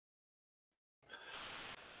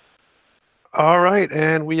All right,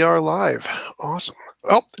 and we are live. Awesome.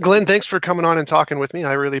 Oh, Glenn, thanks for coming on and talking with me.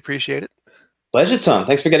 I really appreciate it. Pleasure, Tom.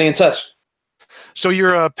 Thanks for getting in touch. So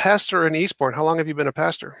you're a pastor in Eastbourne. How long have you been a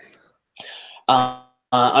pastor? I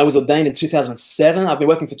was ordained in 2007. I've been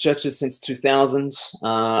working for churches since 2000.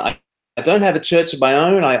 I don't have a church of my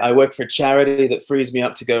own. I work for a charity that frees me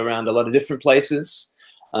up to go around a lot of different places.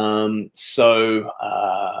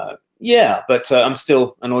 Yeah, but I'm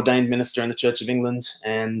still an ordained minister in the Church of England.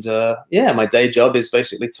 And yeah, my day job is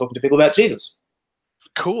basically talking to people about Jesus.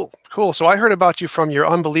 Cool, cool. So I heard about you from your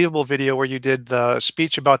Unbelievable video where you did the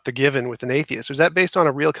speech about the given with an atheist. Was that based on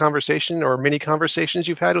a real conversation or many conversations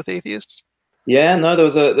you've had with atheists? Yeah, no, there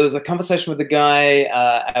was a conversation with the guy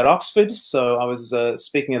at Oxford. So I was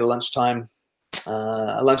speaking at a lunchtime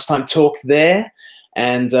talk there,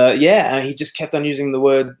 and yeah, he just kept on using the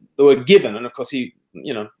word given, and of course he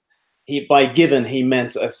by given he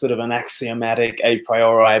meant a sort of an axiomatic a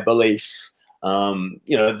priori belief.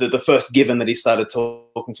 The first given that he started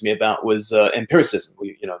talking to me about was empiricism.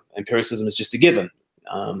 Empiricism is just a given.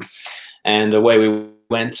 And away we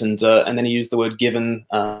went, and then he used the word given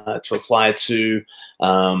to apply to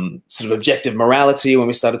sort of objective morality when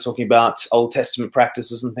we started talking about Old Testament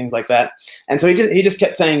practices and things like that. And so he just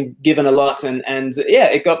kept saying given a lot, and yeah,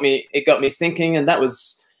 it got me thinking. And that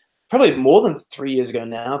was probably more than 3 years ago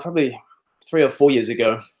now, probably 3 or 4 years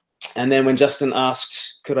ago. And then when Justin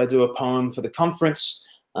asked, could I do a poem for the conference,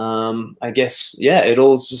 I guess, yeah, it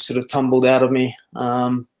all just sort of tumbled out of me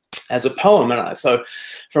as a poem. And so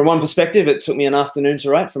from one perspective, it took me an afternoon to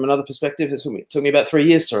write. From another perspective, it took me about 3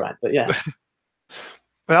 years to write. But yeah.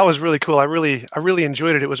 That was really cool. I really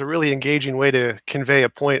enjoyed it. It was a really engaging way to convey a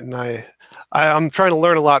point, and I'm trying to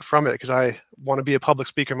learn a lot from it because I want to be a public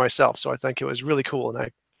speaker myself. So I think it was really cool, and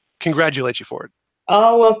I congratulate you for it.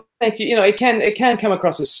 Oh, well, thank you. It can come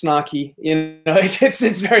across as snarky.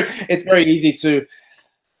 It's very easy to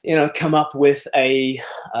come up with a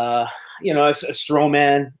straw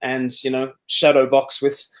man and shadow box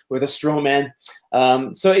with a straw man.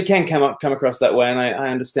 So it can come across that way, and I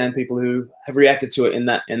understand people who have reacted to it in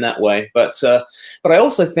that way. But I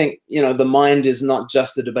also think the mind is not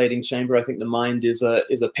just a debating chamber. I think the mind is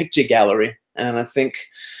a picture gallery, and I think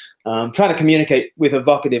trying to communicate with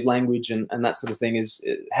evocative language and that sort of thing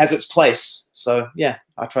has its place. So yeah,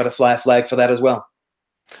 I try to fly a flag for that as well.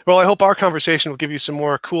 Well, I hope our conversation will give you some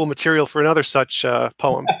more cool material for another such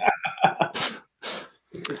poem.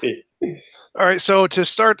 All right, so to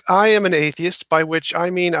start, I am an atheist, by which I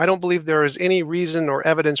mean I don't believe there is any reason or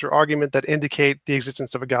evidence or argument that indicate the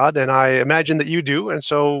existence of a God, and I imagine that you do. And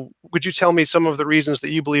so would you tell me some of the reasons that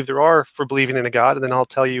you believe there are for believing in a God, and then I'll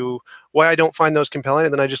tell you why I don't find those compelling,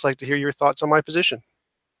 and then I'd just like to hear your thoughts on my position.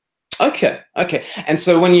 Okay. And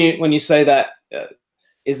so when you say that,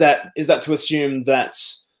 is that to assume that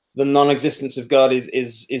the non-existence of God is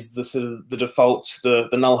the sort of the default, the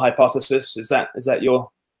null hypothesis? Is that your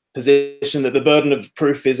position, that the burden of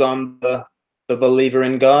proof is on the believer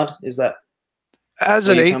in God? Is that as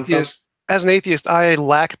an atheist, I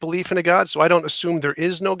lack belief in a God, so I don't assume there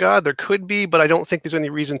is no God. There could be, but I don't think there's any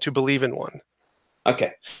reason to believe in one.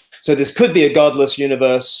 Okay, so this could be a godless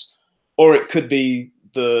universe, or it could be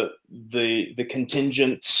the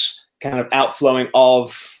contingent kind of outflowing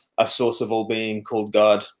of a source of all being called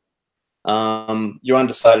God. You're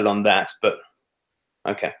undecided on that, but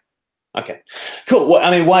okay. Cool. Well,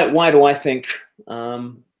 I mean, why do I think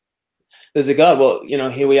there's a God? Well,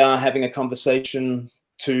 here we are having a conversation,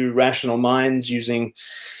 two rational minds using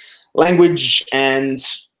language and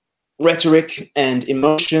rhetoric and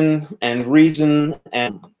emotion and reason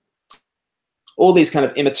and all these kind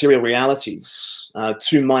of immaterial realities,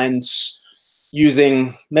 two minds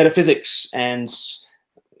using metaphysics and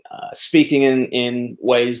speaking in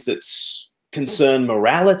ways that concern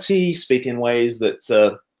morality, speak in ways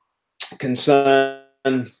that concern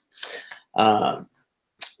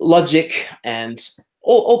logic and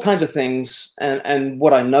all kinds of things. And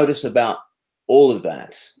what I notice about all of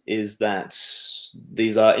that is that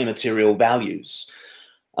these are immaterial values.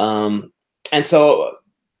 And so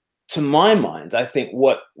to my mind, I think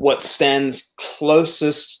what stands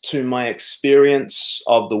closest to my experience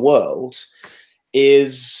of the world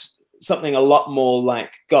is something a lot more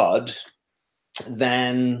like God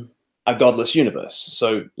than a godless universe.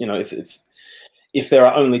 So, if there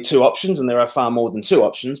are only two options, and there are far more than two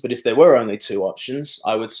options, but if there were only two options,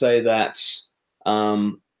 I would say that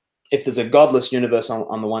if there's a godless universe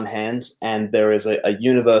on the one hand, and there is a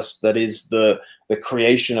universe that is the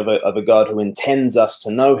creation of a God who intends us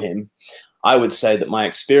to know him, I would say that my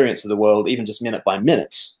experience of the world, even just minute by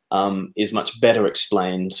minute, is much better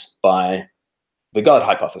explained by the God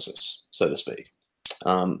hypothesis, so to speak.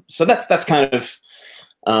 So that's kind of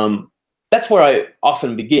that's where I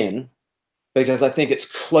often begin, because I think it's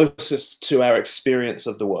closest to our experience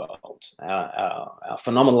of the world. Our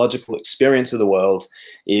phenomenological experience of the world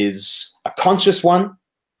is a conscious one,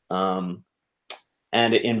 and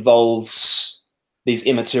it involves these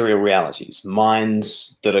immaterial realities,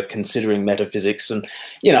 minds that are considering metaphysics,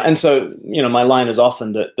 and so my line is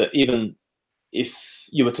often that even if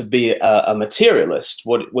you were to be a materialist,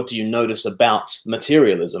 what do you notice about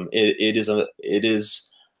materialism? It is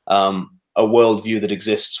a worldview that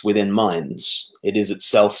exists within minds. It is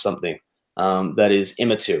itself something that is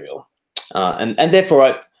immaterial, and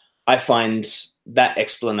therefore I find that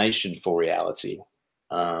explanation for reality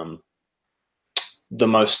the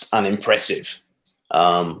most unimpressive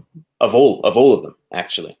of all of them,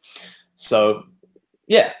 actually. So,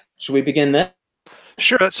 yeah, should we begin there?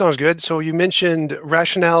 Sure, that sounds good. So you mentioned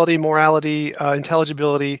rationality, morality,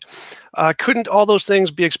 intelligibility. Couldn't all those things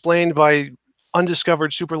be explained by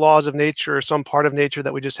undiscovered super laws of nature or some part of nature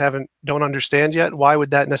that we just don't understand yet? Why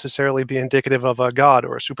would that necessarily be indicative of a god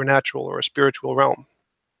or a supernatural or a spiritual realm?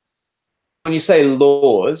 When you say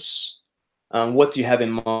laws, what do you have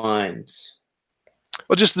in mind?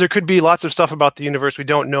 Well, just there could be lots of stuff about the universe we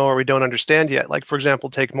don't know or we don't understand yet. Like, for example,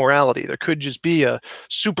 take morality. There could just be a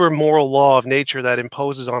super moral law of nature that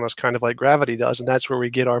imposes on us kind of like gravity does, and that's where we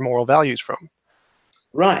get our moral values from.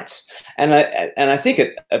 Right. And I think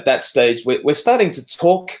at that stage, we're starting to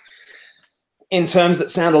talk in terms that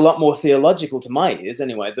sound a lot more theological to my ears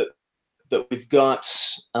anyway, that we've got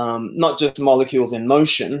not just molecules in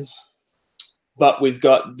motion, but we've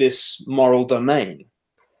got this moral domain,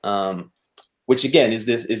 which again is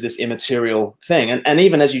this immaterial thing. And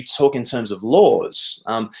even as you talk in terms of laws,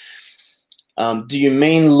 do you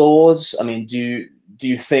mean laws? I mean, do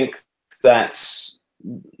you think that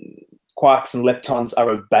quarks and leptons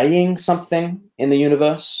are obeying something in the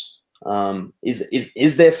universe?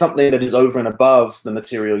 Is there something that is over and above the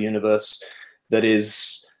material universe that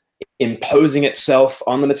is imposing itself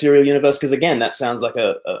on the material universe? Because again, that sounds like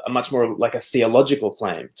a much more like a theological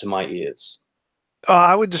claim to my ears.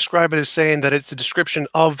 I would describe it as saying that it's a description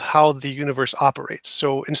of how the universe operates.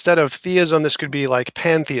 So instead of theism, this could be like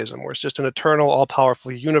pantheism, where it's just an eternal,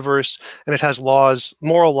 all-powerful universe, and it has laws,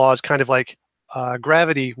 moral laws, kind of like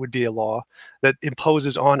gravity would be a law that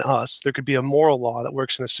imposes on us. There could be a moral law that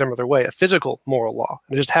works in a similar way, a physical moral law,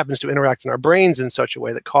 and it just happens to interact in our brains in such a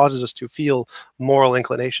way that causes us to feel moral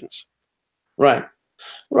inclinations. Right,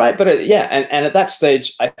 right. But yeah, and at that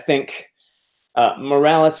stage, I think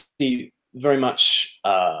morality very much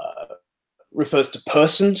refers to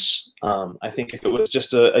persons. I think if it was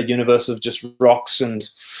just a universe of just rocks and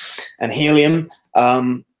helium,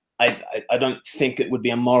 I don't think it would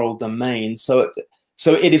be a moral domain. So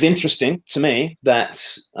it is interesting to me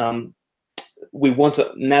that we want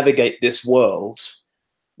to navigate this world,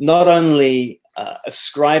 not only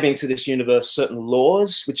ascribing to this universe certain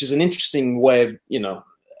laws, which is an interesting way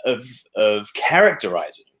of of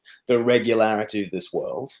characterizing the regularity of this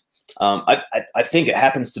world. I think it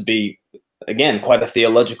happens to be, again, quite a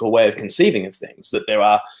theological way of conceiving of things, that there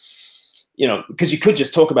are, because you could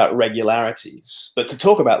just talk about regularities, but to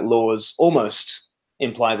talk about laws almost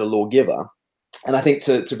implies a lawgiver. And I think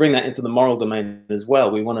to bring that into the moral domain as well,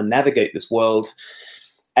 we want to navigate this world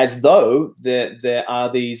as though there are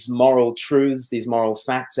these moral truths, these moral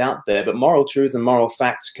facts out there, but moral truths and moral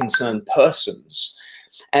facts concern persons.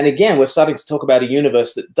 And again, we're starting to talk about a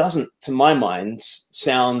universe that doesn't, to my mind,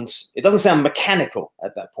 it doesn't sound mechanical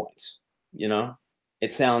at that point. It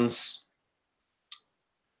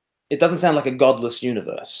doesn't sound like a godless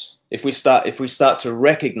universe. If we start to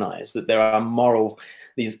recognize that there are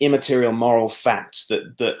these immaterial moral facts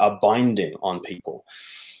that are binding on people,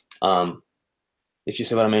 if you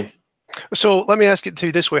see what I mean. So let me ask it to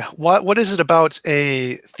you this way. What is it about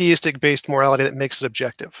a theistic-based morality that makes it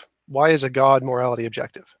objective? Why is a God morality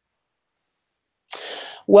objective?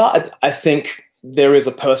 Well, I think there is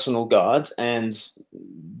a personal God, and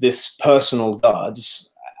this personal God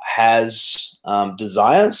has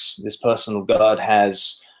desires. This personal God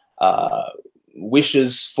has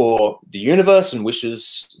wishes for the universe and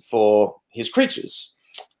wishes for his creatures.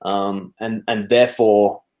 And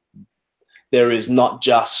therefore, there is not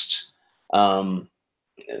just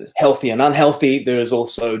healthy and unhealthy. There is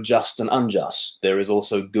also just and unjust. There is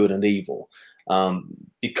also good and evil.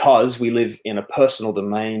 Because we live in a personal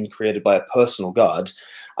domain created by a personal God,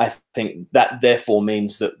 I think that therefore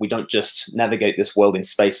means that we don't just navigate this world in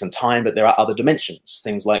space and time, but there are other dimensions,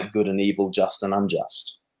 things like good and evil, just and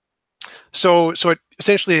unjust. So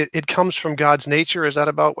essentially it comes from God's nature. Is that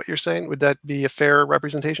about what you're saying? Would that be a fair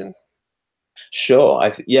representation? Sure.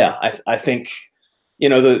 I think you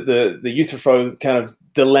know, the Euthyphro kind of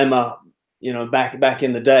dilemma, you know, back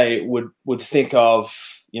in the day would think of,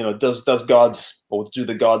 you know, does God, or do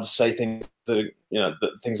the gods say things that are, you know,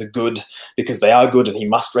 that things are good because they are good and he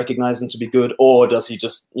must recognize them to be good, or does he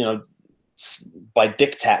just, you know, by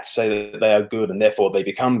diktat say that they are good and therefore they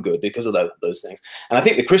become good because of those things? And I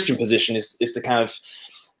think the Christian position is to kind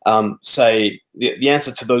of say the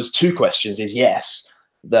answer to those two questions is yes,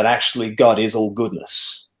 that actually God is all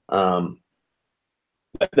goodness.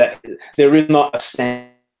 That there is not a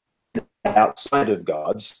standard outside of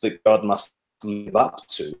God's that God must live up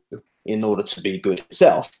to in order to be good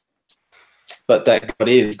himself, but that God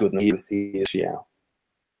is good and he is, yeah.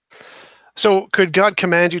 So could God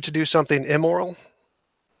command you to do something immoral?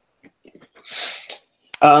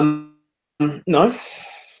 No,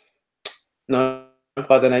 no,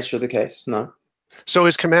 by the nature of the case, no. So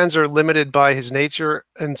his commands are limited by his nature,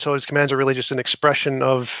 and so his commands are really just an expression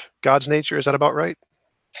of God's nature. Is that about right?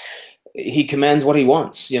 He commands what he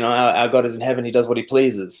wants. You know, our God is in heaven. He does what he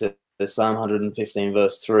pleases. There's Psalm 115,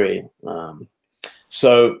 verse 3.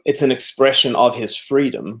 So it's an expression of his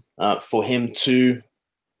freedom for him to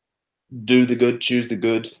do the good, choose the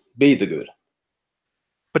good, be the good.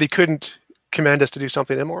 But he couldn't command us to do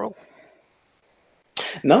something immoral?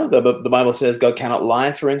 No, the Bible says God cannot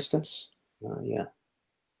lie, for instance. Yeah.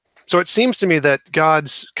 So it seems to me that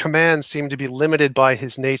God's commands seem to be limited by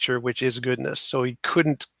his nature, which is goodness. So he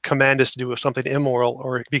couldn't command us to do something immoral,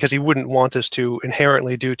 or because he wouldn't want us to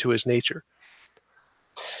inherently due to his nature.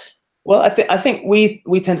 Well, I think we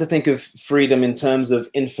tend to think of freedom in terms of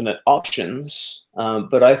infinite options,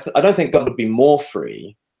 but I don't think God would be more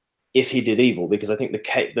free if he did evil, because I think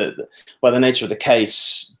by the nature of the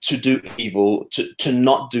case, to do evil, to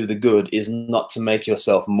not do the good, is not to make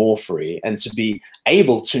yourself more free, and to be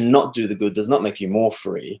able to not do the good does not make you more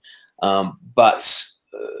free. But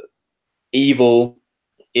evil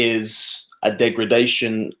is a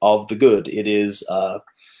degradation of the good. It is a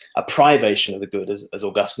privation of the good, as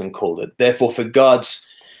Augustine called it. Therefore, for God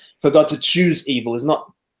to choose evil is not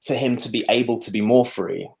for him to be able to be more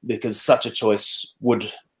free, because such a choice would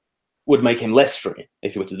make him less free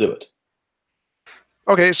if he were to do it.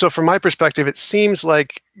 Okay, so from my perspective, it seems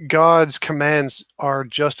like God's commands are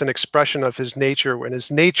just an expression of his nature, and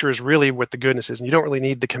his nature is really what the goodness is, and you don't really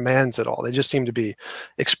need the commands at all. They just seem to be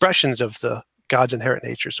expressions of God's inherent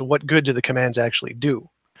nature. So what good do the commands actually do?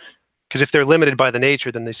 Because if they're limited by the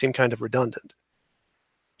nature, then they seem kind of redundant.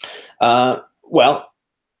 Well,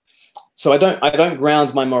 so I don't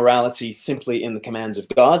ground my morality simply in the commands of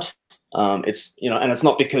God. It's, you know, and it's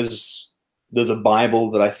not because there's a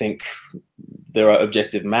Bible that I think there are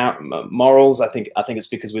objective morals. I think it's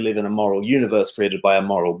because we live in a moral universe created by a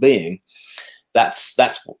moral being. That's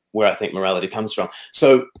where I think morality comes from.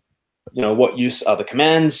 So, you know, what use are the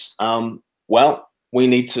commands? Well, we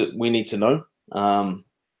need to know.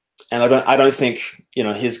 And I don't think, you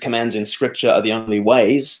know, his commands in Scripture are the only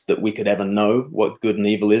ways that we could ever know what good and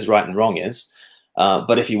evil is, right and wrong is.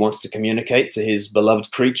 But if he wants to communicate to his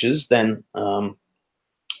beloved creatures, then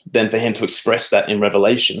for him to express that in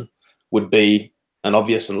Revelation would be an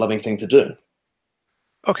obvious and loving thing to do.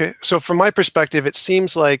 Okay, so from my perspective, it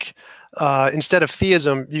seems like instead of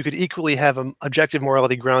theism, you could equally have an objective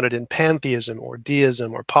morality grounded in pantheism or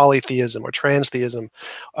deism or polytheism or transtheism.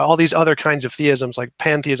 All these other kinds of theisms, like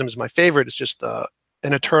pantheism is my favorite. It's just an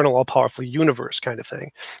eternal, all-powerful universe kind of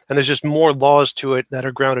thing. And there's just more laws to it that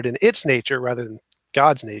are grounded in its nature rather than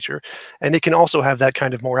God's nature. And it can also have that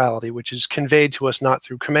kind of morality, which is conveyed to us not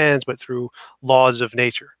through commands, but through laws of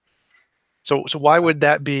nature. So why would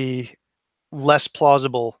that be less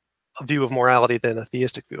plausible a view of morality than a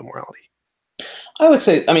theistic view of morality? I would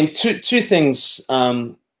say, I mean, two things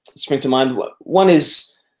spring to mind. One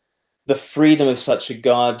is the freedom of such a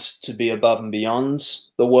God to be above and beyond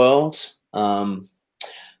the world.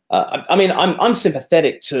 I mean, I'm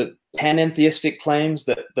sympathetic to panentheistic claims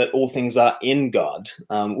that all things are in God,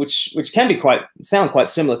 which can be sound quite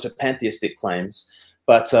similar to pantheistic claims.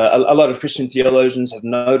 But a lot of Christian theologians have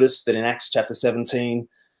noticed that in Acts chapter 17,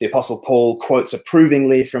 the Apostle Paul quotes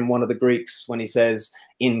approvingly from one of the Greeks when he says,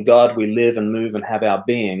 "In God we live and move and have our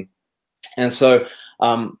being." And so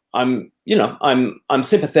I'm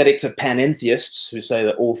sympathetic to panentheists who say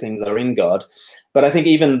that all things are in God, but I think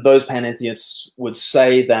even those panentheists would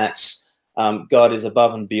say that God is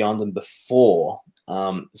above and beyond and before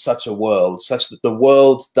such a world, such that the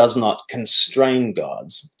world does not constrain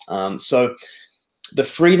God. So the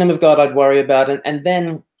freedom of God I'd worry about, and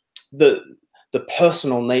then the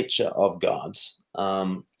personal nature of God.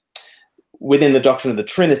 Within the doctrine of the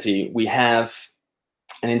Trinity, we have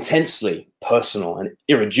an intensely personal and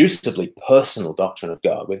irreducibly personal doctrine of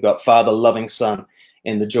God. We've got Father, loving Son,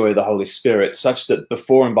 in the joy of the Holy Spirit, such that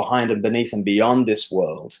before and behind and beneath and beyond this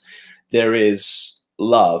world, there is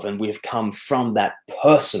love, and we've come from that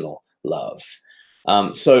personal love.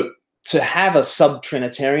 So to have a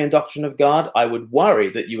sub-Trinitarian doctrine of God, I would worry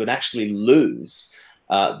that you would actually lose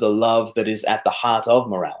the love that is at the heart of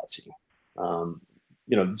morality.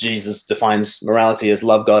 You know, Jesus defines morality as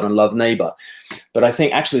love God and love neighbor. But I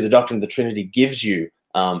think actually the doctrine of the Trinity gives you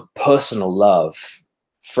personal love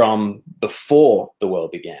from before the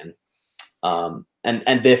world began.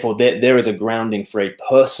 And therefore there is a grounding for a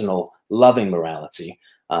personal loving morality,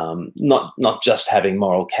 not just having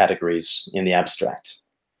moral categories in the abstract.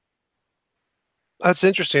 That's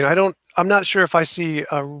interesting. I'm not sure if I see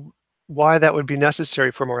why that would be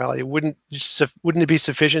necessary for morality. Wouldn't it be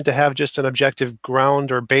sufficient to have just an objective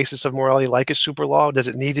ground or basis of morality like a super law? Does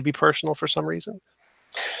it need to be personal for some reason?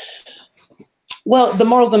 Well, the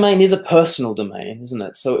moral domain is a personal domain, isn't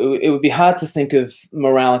it? So it would be hard to think of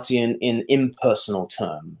morality in impersonal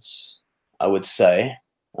terms, I would say.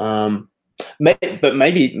 But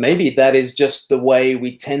maybe that is just the way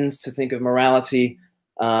we tend to think of morality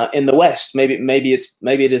in the West. Maybe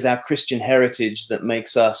it is our Christian heritage that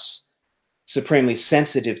makes us supremely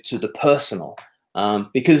sensitive to the personal,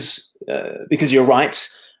 because you're right.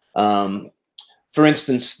 For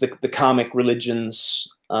instance, the karmic religions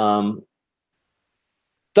don't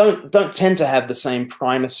tend to have the same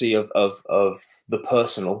primacy of the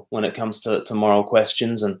personal when it comes to moral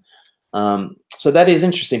questions, and so that is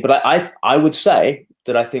interesting. But I would say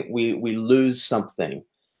that I think we lose something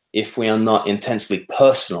if we are not intensely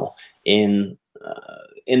personal in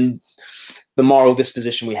the moral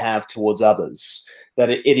disposition we have towards others. That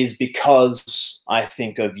it is because I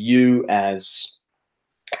think of you as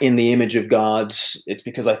in the image of God. It's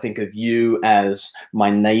because I think of you as my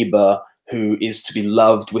neighbor who is to be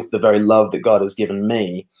loved with the very love that God has given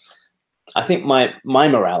me. I think my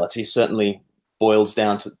morality certainly boils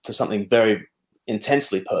down to something very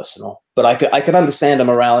intensely personal, but I could understand a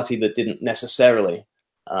morality that didn't necessarily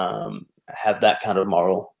have that kind of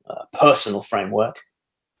moral, personal framework.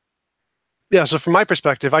 Yeah, so from my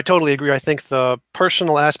perspective, I totally agree. I think the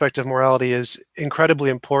personal aspect of morality is incredibly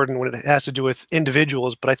important when it has to do with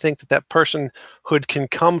individuals, but I think that personhood can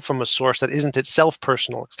come from a source that isn't itself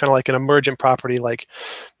personal. It's kind of like an emergent property, like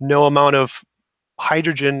no amount of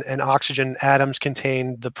hydrogen and oxygen atoms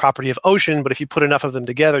contain the property of ocean, but if you put enough of them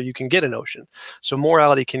together, you can get an ocean. So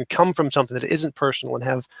morality can come from something that isn't personal and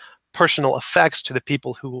have personal effects to the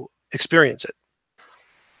people who experience it.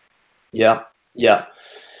 Yeah, yeah.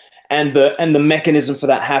 And the mechanism for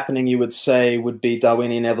that happening, you would say, would be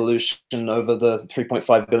Darwinian evolution over the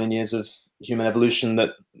 3.5 billion years of human evolution.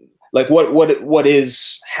 That, like,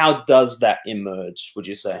 how does that emerge, would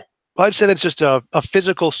you say? Well, I'd say that's just a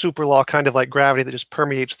physical super law, kind of like gravity, that just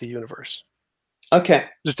permeates the universe. Okay.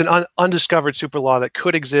 Just an undiscovered super law that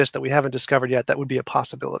could exist that we haven't discovered yet. That would be a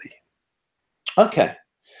possibility. Okay.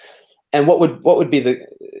 And what would be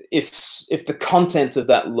if the content of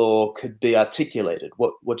that law could be articulated?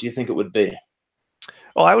 What do you think it would be?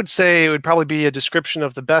 Well, I would say it would probably be a description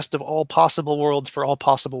of the best of all possible worlds for all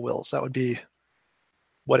possible wills. That would be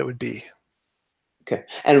what it would be. Okay.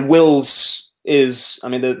 And wills is, I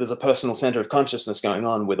mean, there's a personal center of consciousness going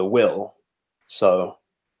on with a will, so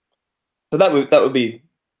it'd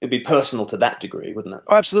be personal to that degree, wouldn't it?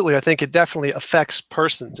 Oh, absolutely. I think it definitely affects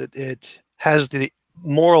persons. It has the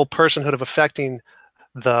moral personhood of affecting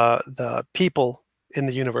the people in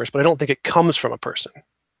the universe, but I don't think it comes from a person.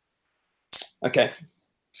 Okay.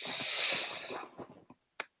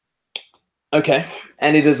 Okay.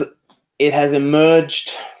 And it has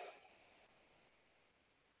emerged.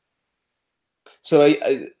 So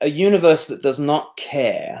a universe that does not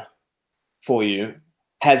care for you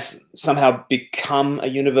has somehow become a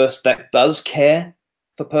universe that does care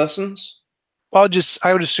for persons? Well,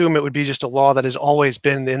 I would assume it would be just a law that has always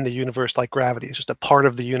been in the universe, like gravity. It's just a part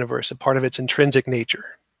of the universe, a part of its intrinsic nature.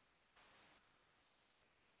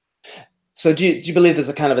 So do you believe there's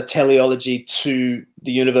a kind of a teleology to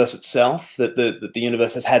the universe itself, that the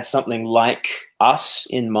universe has had something like us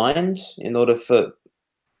in mind in order for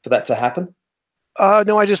that to happen?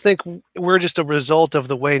 No, I just think we're just a result of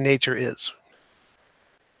the way nature is.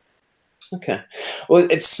 Okay. Well,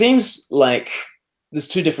 it seems like there's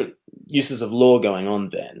two different uses of law going on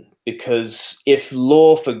then, because if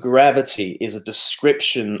law for gravity is a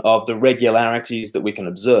description of the regularities that we can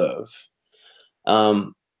observe,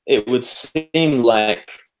 it would seem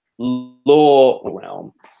like law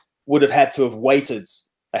realm would have had to have waited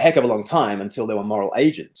a heck of a long time until there were moral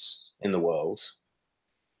agents in the world.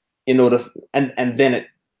 in order, and then it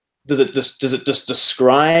does it just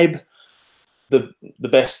describe the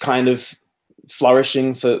best kind of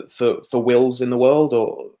flourishing for wills in the world,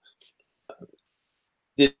 or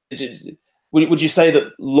would you say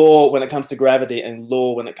that law when it comes to gravity and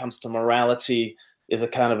law when it comes to morality is a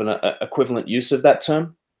kind of an equivalent use of that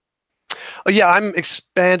term? Oh, yeah, I'm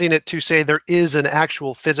expanding it to say there is an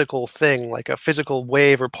actual physical thing, like a physical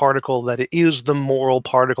wave or particle that is the moral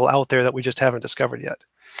particle out there that we just haven't discovered yet.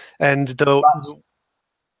 And the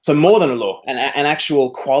So more than a law, an actual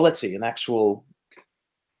quality, an actual,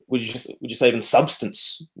 would you say even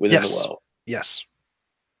substance within the yes, world? yes.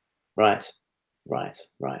 Right, right,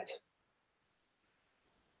 right,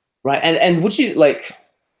 right. And would you like,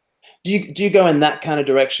 do you go in that kind of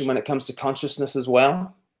direction when it comes to consciousness as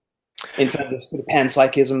well, in terms of sort of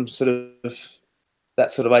panpsychism, sort of that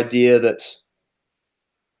sort of idea that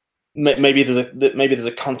maybe there's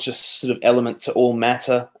a conscious sort of element to all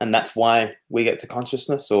matter, and that's why we get to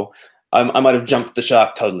consciousness? Or I might have jumped the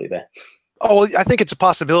shark totally there. Oh, I think it's a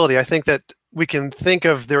possibility. I think that we can think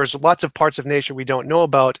of there's lots of parts of nature we don't know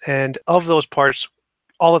about, and of those parts,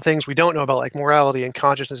 all the things we don't know about, like morality and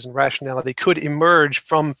consciousness and rationality, could emerge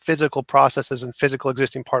from physical processes and physical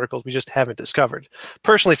existing particles we just haven't discovered.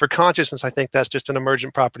 Personally, for consciousness, I think that's just an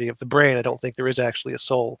emergent property of the brain. I don't think there is actually a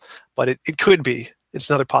soul, but it could be. It's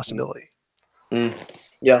another possibility. Mm.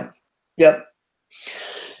 Yeah, yeah,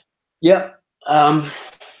 yeah.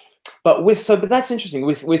 But that's interesting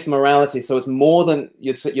with morality. So it's more than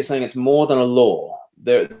you're saying. It's more than a law.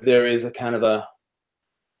 There is a kind of a,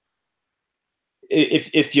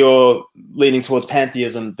 if you're leaning towards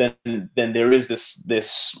pantheism, then there is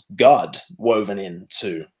this God woven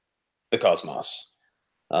into the cosmos,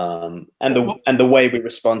 and the way we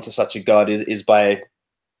respond to such a God is by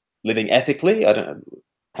living ethically. I don't know,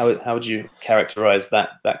 how would you characterize that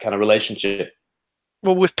kind of relationship?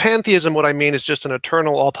 Well, with pantheism, what I mean is just an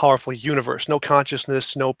eternal, all-powerful universe. No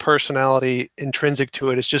consciousness, no personality intrinsic to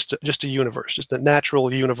it. It's just a universe, just a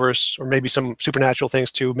natural universe, or maybe some supernatural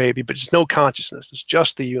things too, maybe, but just no consciousness. It's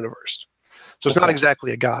just the universe. So it's not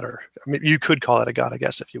exactly a god, or I mean, you could call it a god, I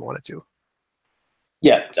guess, if you wanted to.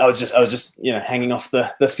 Yeah, I was just hanging off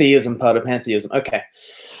the theism part of pantheism. Okay,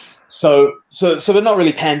 so we're not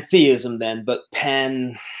really pantheism then, but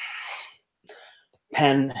pan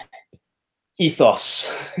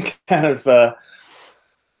ethos kind of.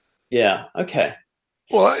 Yeah, okay.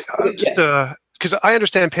 Well, because I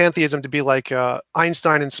understand pantheism to be like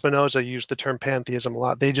Einstein and Spinoza used the term pantheism a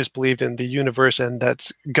lot. They just believed in the universe and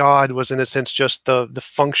that God was, in a sense, just the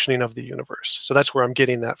functioning of the universe. So that's where I'm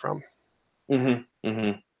getting that from. Mm-hmm,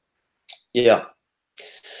 mm-hmm. Yeah,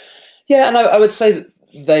 yeah, and I would say that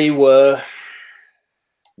they were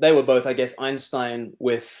both, I guess, Einstein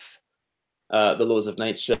with the laws of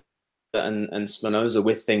nature and Spinoza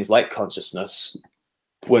with things like consciousness,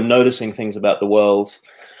 were noticing things about the world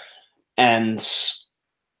and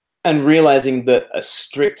realizing that a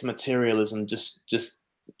strict materialism just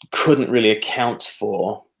couldn't really account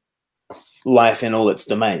for life in all its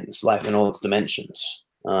domains, life in all its dimensions.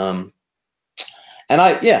 And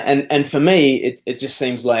for me, it just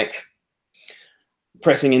seems like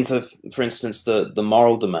pressing into, for instance, the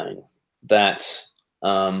moral domain, that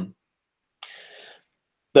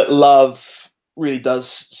that love really does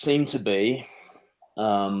seem to be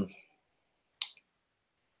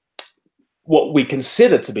what we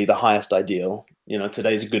consider to be the highest ideal.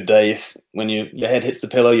 Today's a good day if when your head hits the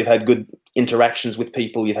pillow, you've had good interactions with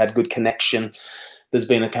people, you've had good connection, there's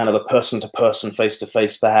been a kind of a person-to-person,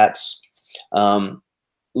 face-to-face perhaps.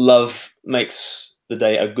 Love makes the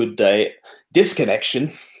day a good day.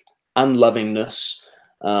 Disconnection, unlovingness,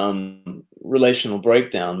 relational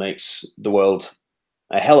breakdown makes the world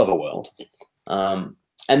a hell of a world. And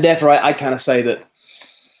therefore, I kind of say that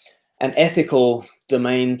an ethical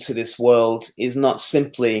domain to this world is not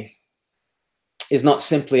simply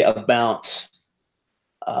about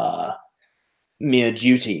mere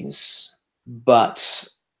duties, but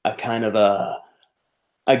a kind of a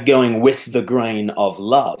going with the grain of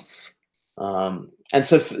love. And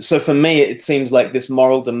so for me, it seems like this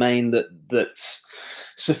moral domain that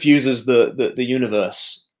suffuses the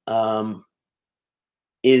universe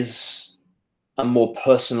is a more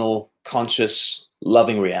personal, conscious,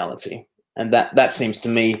 loving reality. And that seems to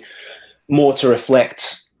me more to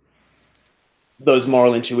reflect those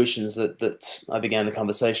moral intuitions that I began the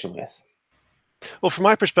conversation with. Well, from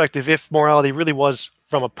my perspective, if morality really was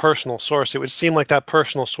from a personal source, it would seem like that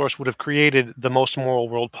personal source would have created the most moral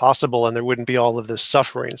world possible, and there wouldn't be all of this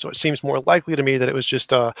suffering. So it seems more likely to me that it was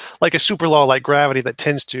just like a super law like gravity that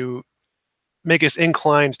tends to make us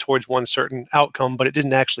inclined towards one certain outcome, but it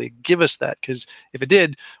didn't actually give us that. Because if it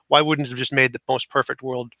did, why wouldn't it have just made the most perfect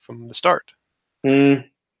world from the start? Mm.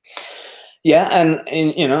 Yeah, and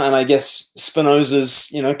and I guess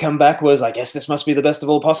Spinoza's comeback was, I guess this must be the best of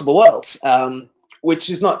all possible worlds, which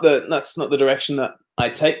is that's not the direction that I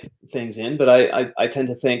take things in, but I tend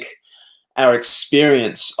to think our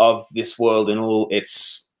experience of this world in all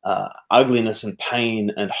its ugliness and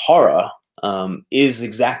pain and horror is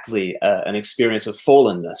exactly an experience of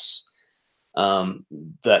fallenness.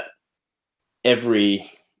 That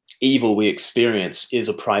every evil we experience is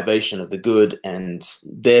a privation of the good, and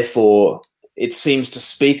therefore it seems to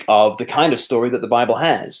speak of the kind of story that the Bible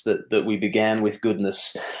has, that we began with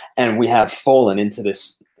goodness and we have fallen into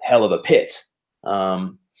this hell of a pit.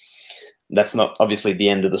 That's not obviously the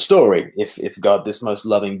end of the story. If God, this most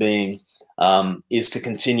loving being, is to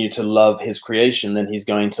continue to love his creation, then he's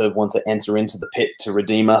going to want to enter into the pit to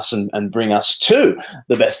redeem us and bring us to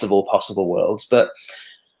the best of all possible worlds. But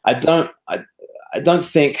I don't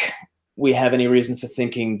think we have any reason for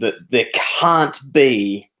thinking that there can't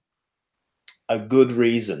be a good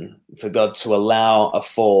reason for God to allow a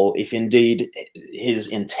fall if indeed his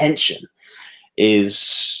intention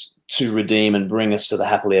is to redeem and bring us to the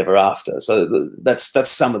happily ever after. So that's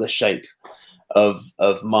some of the shape of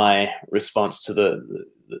my response to the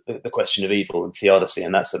question of evil and theodicy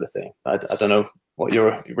and that sort of thing. I don't know what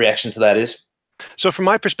your reaction to that is. So from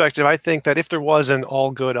my perspective, I think that if there was an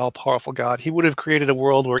all-good, all-powerful God, he would have created a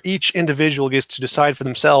world where each individual gets to decide for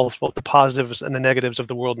themselves both the positives and the negatives of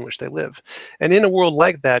the world in which they live. And in a world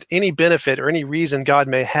like that, any benefit or any reason God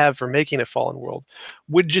may have for making a fallen world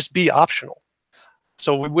would just be optional.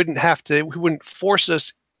 So we wouldn't force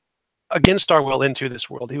us against our will into this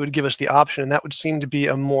world. He would give us the option, and that would seem to be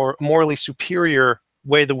a more morally superior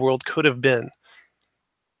way the world could have been.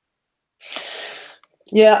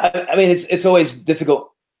 Yeah, I mean, it's always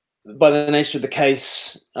difficult by the nature of the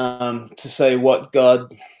case to say what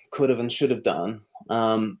God could have and should have done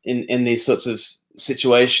in these sorts of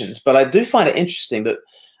situations. But I do find it interesting that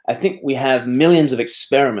I think we have millions of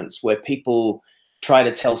experiments where people try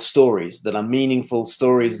to tell stories that are meaningful,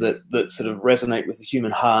 stories that sort of resonate with the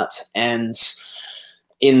human heart. And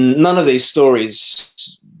in none of these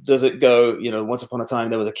stories does it go, once upon a time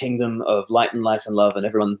there was a kingdom of light and life and love and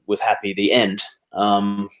everyone was happy, the end.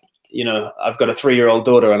 I've got a 3-year-old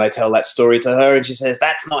daughter and I tell that story to her and she says,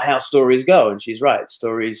 that's not how stories go. And she's right.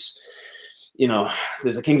 Stories,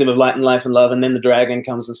 there's a kingdom of light and life and love, and then the dragon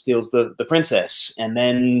comes and steals the princess. And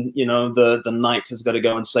then, the knight has got to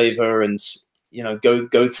go and save her and,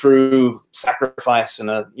 go through sacrifice and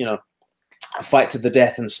a fight to the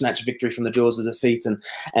death and snatch victory from the jaws of defeat. And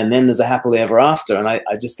then there's a happily ever after. And I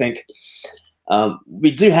just think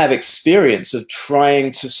we do have experience of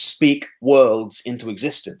trying to speak worlds into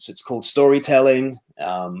existence. It's called storytelling,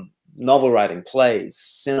 novel writing, plays,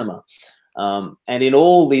 cinema. And in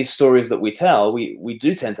all these stories that we tell, we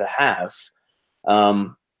do tend to have a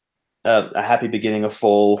happy beginning, a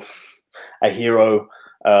fall, a hero,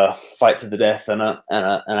 fight to the death, and a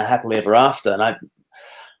happily ever after. And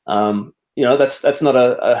that's not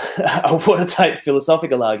a watertight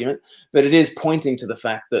philosophical argument, but it is pointing to the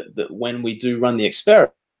fact that when we do run the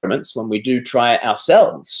experiments, when we do try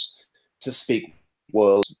ourselves to speak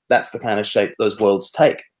worlds, that's the kind of shape those worlds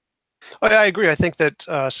take. I agree. I think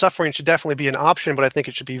that suffering should definitely be an option, but I think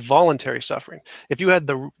it should be voluntary suffering. If you had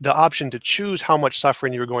the option to choose how much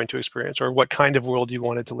suffering you were going to experience or what kind of world you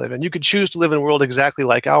wanted to live in, you could choose to live in a world exactly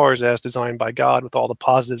like ours as designed by God with all the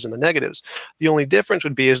positives and the negatives. The only difference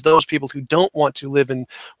would be is those people who don't want to live in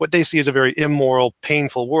what they see as a very immoral,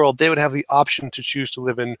 painful world, they would have the option to choose to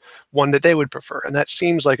live in one that they would prefer. And that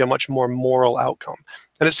seems like a much more moral outcome.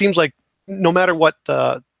 And it seems like no matter what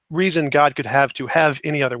the reason God could have to have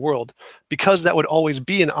any other world, because that would always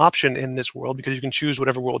be an option in this world, because you can choose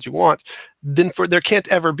whatever world you want, then there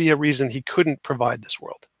can't ever be a reason he couldn't provide this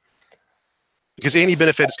world, because any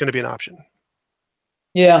benefit is going to be an option.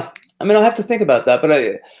 Yeah, I mean, I'll have to think about that, but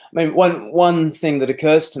I mean, one thing that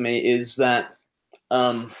occurs to me is that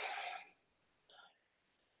a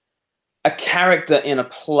character in a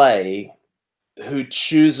play who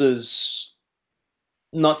chooses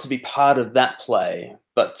not to be part of that play,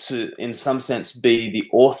 but to, in some sense, be the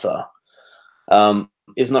author,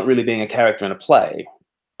 is not really being a character in a play.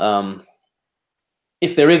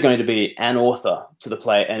 If there is going to be an author to the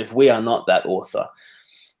play, and if we are not that author,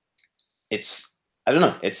 I don't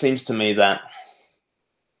know, it seems to me that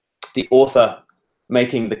the author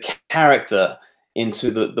making the character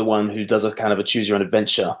into the one who does a kind of a choose your own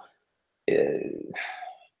adventure,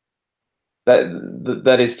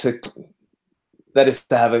 that is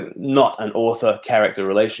to have not an author-character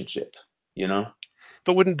relationship. you know?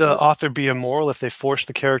 But wouldn't the author be immoral if they forced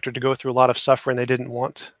the character to go through a lot of suffering they didn't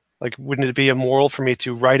want? Like, wouldn't it be immoral for me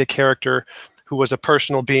to write a character who was a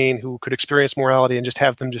personal being who could experience morality and just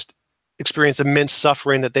have them just experience immense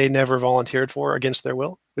suffering that they never volunteered for against their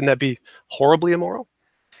will? Wouldn't that be horribly immoral?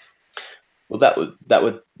 Well, that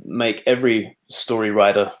would make every story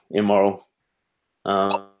writer immoral.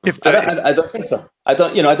 If the I don't think so. I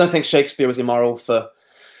don't think Shakespeare was immoral for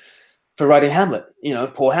writing Hamlet.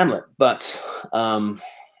 Poor Hamlet. But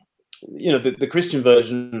the Christian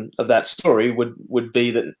version of that story would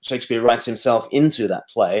be that Shakespeare writes himself into that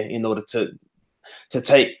play in order to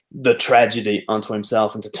take the tragedy onto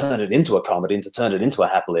himself and to turn it into a comedy and to turn it into a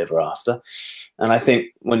happily ever after. And I think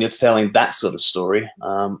when you're telling that sort of story,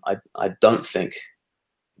 I don't think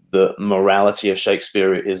the morality of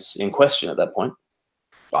Shakespeare is in question at that point.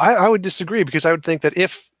 I would disagree, because I would think that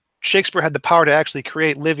if Shakespeare had the power to actually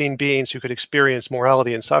create living beings who could experience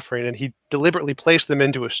morality and suffering, and he deliberately placed them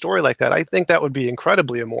into a story like that, I think that would be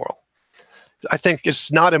incredibly immoral. I think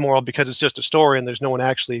it's not immoral because it's just a story and there's no one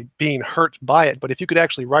actually being hurt by it. But if you could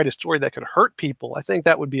actually write a story that could hurt people, I think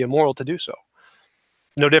that would be immoral to do so.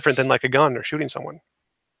 No different than like a gun or shooting someone.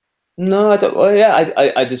 No, I don't. Well, yeah,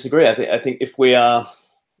 I disagree. I think if we are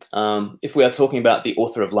talking about the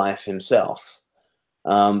author of life himself,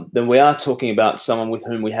 then we are talking about someone with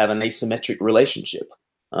whom we have an asymmetric relationship.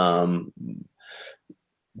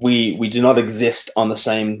 We do not exist on the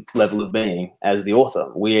same level of being as the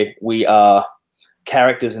author. We are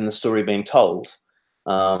characters in the story being told.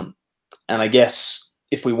 And I guess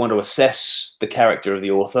if we want to assess the character of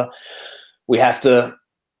the author, we have to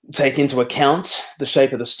take into account the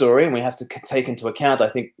shape of the story, and we have to take into account, I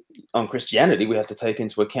think, on Christianity, we have to take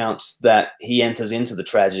into account that he enters into the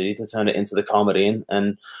tragedy to turn it into the comedy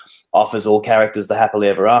and offers all characters the happily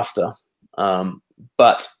ever after.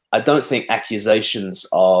 But I don't think accusations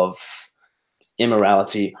of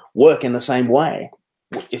immorality work in the same way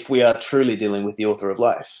if we are truly dealing with the author of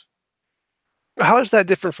life. How is that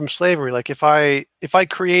different from slavery? Like if I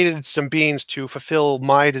created some beings to fulfill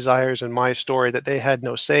my desires and my story that they had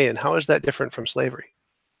no say in, how is that different from slavery?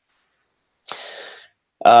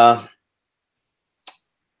 Well,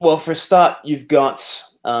 for a start, you've got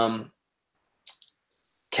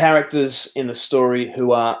characters in the story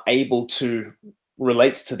who are able to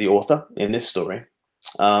relate to the author in this story,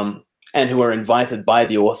 and who are invited by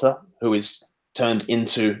the author, who is turned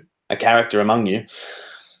into a character among you,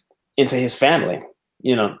 into his family.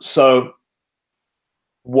 So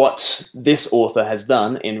what this author has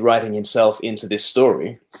done in writing himself into this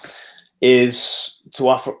story is to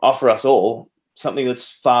offer us all something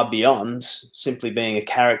that's far beyond simply being a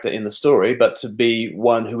character in the story, but to be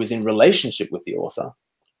one who is in relationship with the author.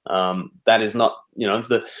 That is not,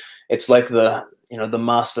 it's like the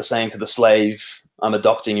master saying to the slave, "I'm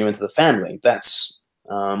adopting you into the family." That's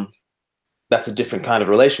a different kind of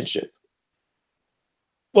relationship.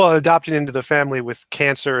 Well, adopting into the family with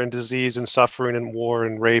cancer and disease and suffering and war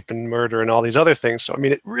and rape and murder and all these other things. So, I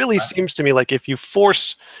mean, it really seems to me like if you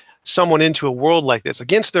force someone into a world like this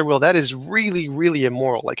against their will, that is really, really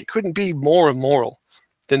immoral. Like it couldn't be more immoral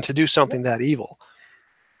than to do something that evil.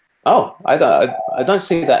 Oh, I don't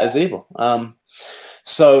see that as evil.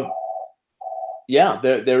 So, yeah,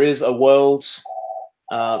 there is a world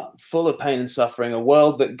full of pain and suffering, a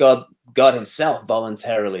world that God himself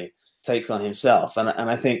voluntarily takes on himself. And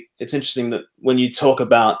I think it's interesting that when you talk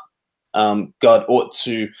about God ought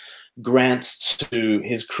to grant to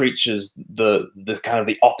his creatures the kind of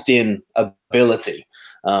the opt-in ability.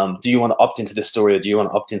 Do you want to opt into this story, or do you want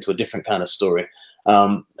to opt into a different kind of story?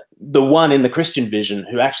 The one in the Christian vision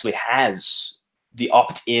who actually has the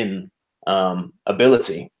opt-in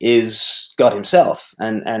ability is God himself,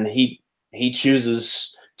 and he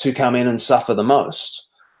chooses to come in and suffer the most.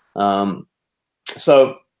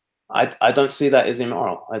 So I don't see that as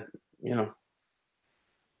immoral.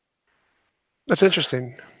 That's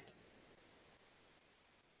interesting.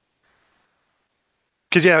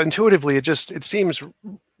 Because yeah, intuitively, it seems,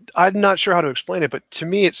 I'm not sure how to explain it, but to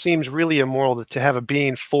me, it seems really immoral to have a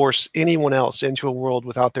being force anyone else into a world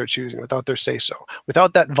without their choosing, without their say-so,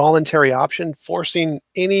 without that voluntary option, forcing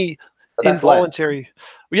any involuntary.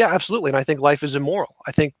 Yeah, absolutely. And I think life is immoral.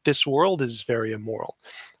 I think this world is very immoral.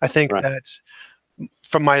 I think that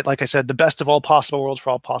from like I said, the best of all possible worlds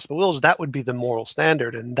for all possible wills, that would be the moral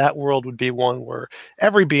standard. And that world would be one where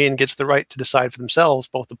every being gets the right to decide for themselves,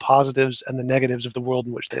 both the positives and the negatives of the world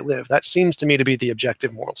in which they live. That seems to me to be the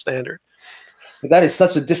objective moral standard. But that is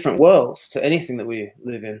such a different world to anything that we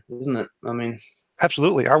live in, isn't it? I mean,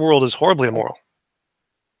 absolutely. Our world is horribly immoral.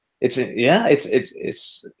 yeah,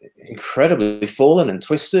 it's incredibly fallen and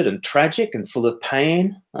twisted and tragic and full of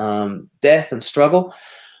pain, death and struggle.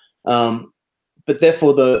 But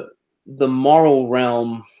therefore, the moral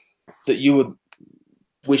realm that you would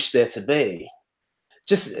wish there to be,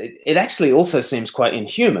 just it actually also seems quite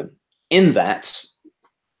inhuman in that.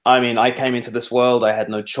 I mean, I came into this world, I had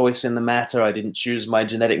no choice in the matter. I didn't choose my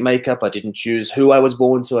genetic makeup. I didn't choose who I was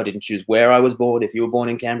born to. I didn't choose where I was born. If you were born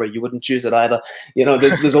in Canberra, you wouldn't choose it either. You know,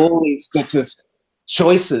 there's all these sorts of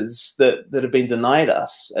choices that have been denied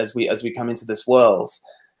us as we come into this world.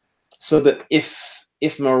 So that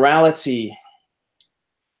if morality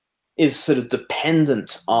is sort of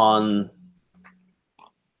dependent on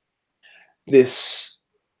this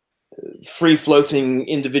free-floating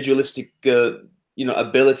individualistic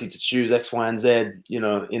ability to choose X, Y, and Z,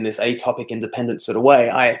 in this atopic independent sort of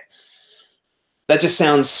way, that just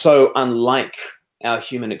sounds so unlike our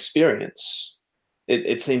human experience.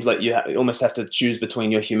 It seems like you almost have to choose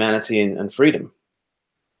between your humanity and freedom.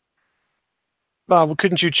 Well,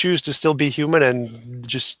 couldn't you choose to still be human and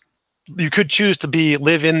you could choose to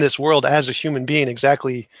live in this world as a human being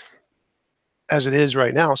exactly as it is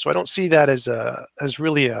right now. So I don't see that as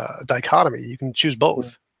really a dichotomy. You can choose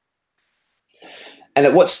both. And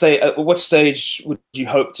at what stage would you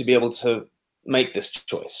hope to be able to make this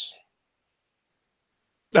choice?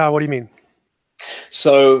 What do you mean?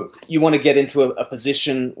 So you want to get into a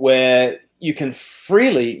position where you can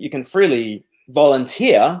freely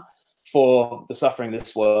volunteer for the suffering of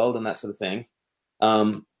this world and that sort of thing.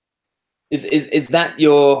 Is that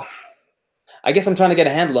your? I guess I'm trying to get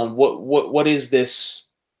a handle on what is this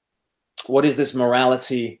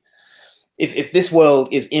morality? If this world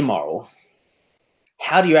is immoral,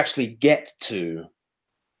 how do you actually get to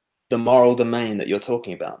the moral domain that you're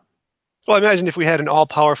talking about? Well, imagine if we had an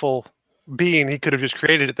all-powerful being, he could have just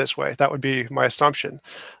created it this way. That would be my assumption.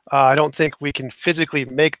 I don't think we can physically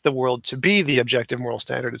make the world to be the objective moral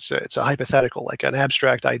standard. It's a hypothetical, like an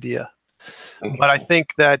abstract idea. Okay. But I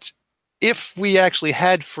think that if we actually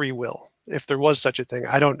had free will, if there was such a thing,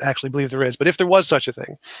 I don't actually believe there is, but if there was such a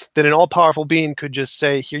thing, then an all-powerful being could just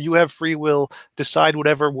say, here, you have free will, decide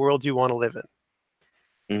whatever world you want to live in.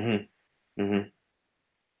 Mm-hmm.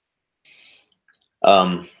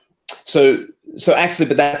 Mm-hmm. So actually,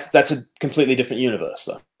 but that's a completely different universe,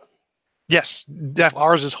 though. Yes,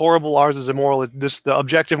 ours is horrible. Ours is immoral. The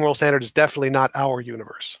objective moral standard is definitely not our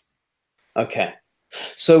universe. Okay,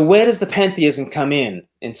 so where does the pantheism come in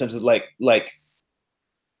terms of like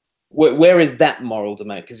where is that moral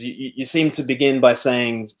domain? Because you seem to begin by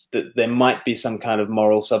saying that there might be some kind of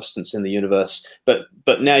moral substance in the universe, but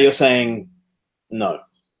now you're saying no,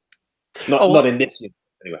 not in this universe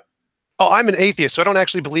anyway. Oh, I'm an atheist, so I don't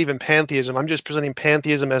actually believe in pantheism. I'm just presenting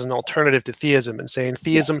pantheism as an alternative to theism and saying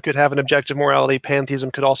theism could have an objective morality,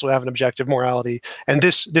 pantheism could also have an objective morality. And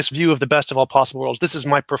this view of the best of all possible worlds, this is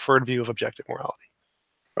my preferred view of objective morality.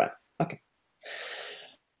 Right. Okay.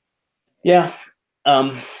 Yeah.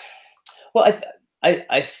 Well,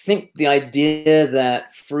 I think the idea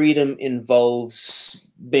that freedom involves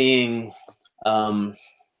being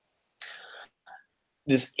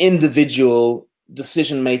this individual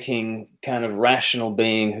decision-making kind of rational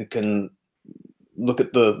being who can look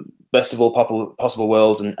at the best of all possible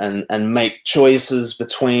worlds and make choices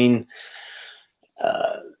between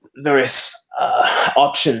various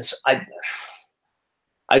options.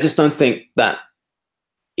 I just don't think that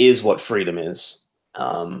is what freedom is,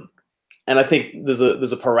 and I think there's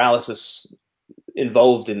a paralysis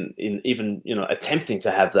involved in even attempting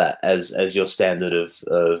to have that as your standard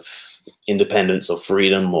of independence or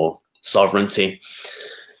freedom or sovereignty.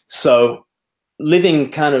 So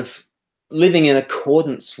living in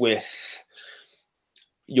accordance with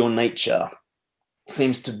your nature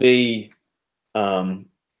seems to be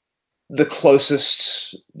the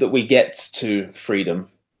closest that we get to freedom,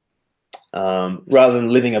 rather than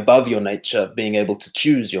living above your nature, being able to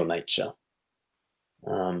choose your nature.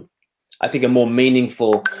 I think a more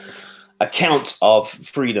meaningful account of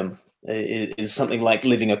freedom is something like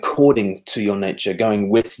living according to your nature, going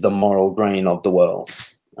with the moral grain of the world,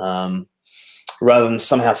 rather than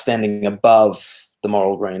somehow standing above the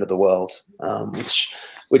moral grain of the world. So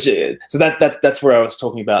that's where I was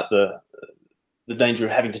talking about the danger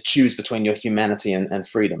of having to choose between your humanity and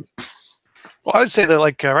freedom. Well, I would say that,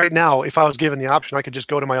 like, right now, if I was given the option, I could just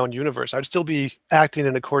go to my own universe. I'd still be acting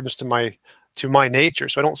in accordance to my nature,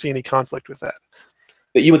 so I don't see any conflict with that.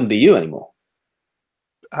 But you wouldn't be you anymore.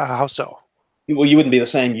 How so? Well, you wouldn't be the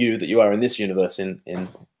same you that you are in this universe in the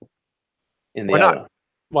Why other. not?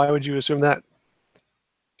 Why would you assume that?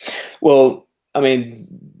 Well, I mean,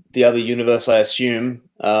 the other universe, I assume,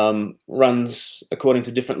 runs according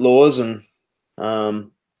to different laws, and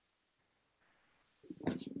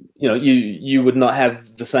you know, you would not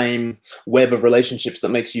have the same web of relationships that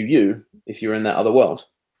makes you you if you're in that other world.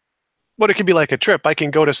 But it could be like a trip. I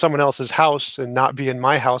can go to someone else's house and not be in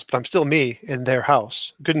my house, but I'm still me in their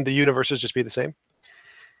house. Couldn't the universes just be the same?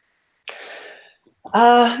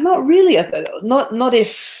 Not really. Not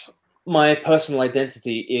if my personal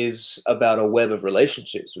identity is about a web of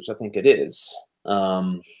relationships, which I think it is.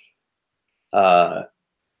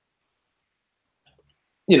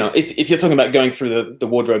 You know, if you're talking about going through the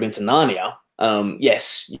wardrobe into Narnia,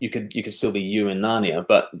 yes, you could still be you in Narnia,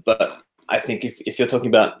 but I think if you're talking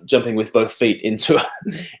about jumping with both feet into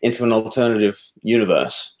into an alternative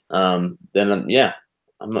universe, then yeah,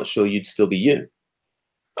 I'm not sure you'd still be you.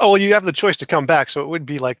 Oh, well, you have the choice to come back, so it would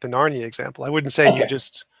be like the Narnia example. I wouldn't say you Okay.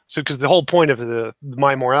 just so because the whole point of the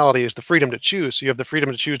my morality is the freedom to choose. So you have the freedom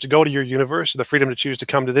to choose to go to your universe, or the freedom to choose to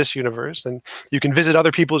come to this universe, and you can visit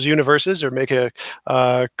other people's universes or make a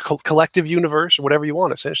collective universe or whatever you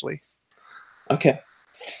want, essentially. Okay.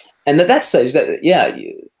 And at that stage, that yeah,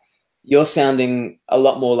 you're sounding a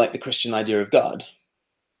lot more like the Christian idea of God.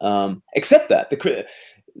 Except that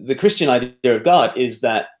the Christian idea of God is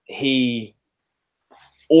that He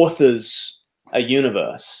authors a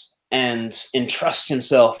universe and entrusts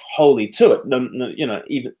Himself wholly to it. You know,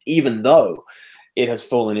 even though it has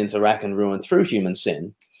fallen into rack and ruin through human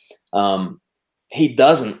sin, He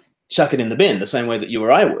doesn't chuck it in the bin the same way that you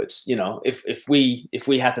or I would. You know, if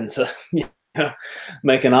we happen to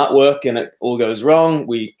make an artwork and it all goes wrong,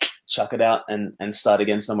 we chuck it out and start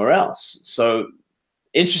again somewhere else. So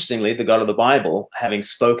interestingly, the God of the Bible, having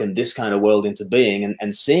spoken this kind of world into being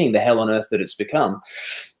and seeing the hell on earth that it's become,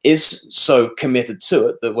 is so committed to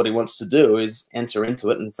it that what He wants to do is enter into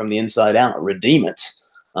it and from the inside out redeem it,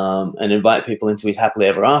 and invite people into His happily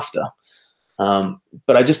ever after.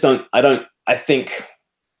 But I think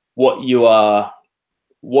what you are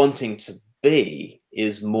wanting to be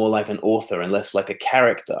is more like an author and less like a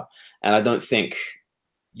character. And I don't think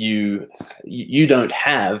you don't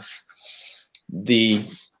have the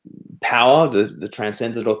power, the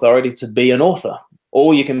transcendent authority to be an author.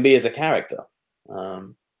 All you can be is a character.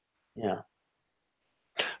 Yeah.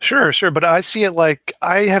 Sure, sure, but I see it like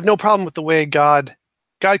I have no problem with the way God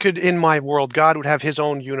could, in my world, God would have His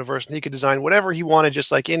own universe and He could design whatever He wanted,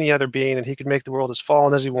 just like any other being, and He could make the world as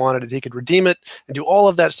fallen as He wanted it. He could redeem it and do all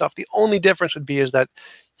of that stuff. The only difference would be is that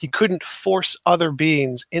He couldn't force other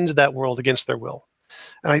beings into that world against their will.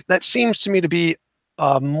 And that seems to me to be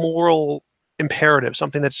a moral imperative,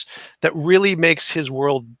 something that really makes His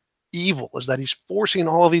world evil, is that He's forcing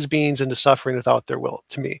all of these beings into suffering without their will.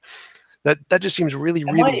 To me, that just seems really, Am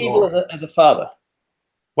I really evil wrong. as a father?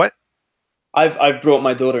 What? I've brought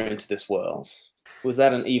my daughter into this world. Was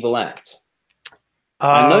that an evil act?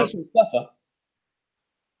 I know Uh, she'll suffer.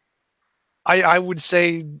 I would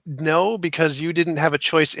say no, because you didn't have a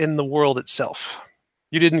choice in the world itself.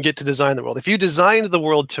 You didn't get to design the world. If you designed the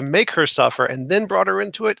world to make her suffer and then brought her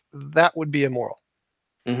into it, that would be immoral.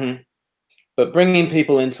 Mm-hmm. But bringing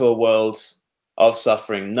people into a world of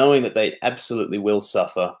suffering, knowing that they absolutely will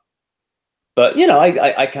suffer. But, you know,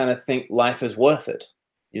 I kind of think life is worth it,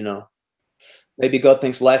 you know. Maybe God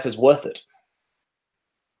thinks life is worth it.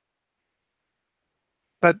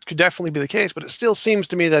 That could definitely be the case, but it still seems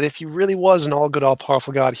to me that if He really was an all-good,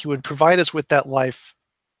 all-powerful God, He would provide us with that life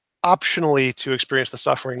optionally to experience the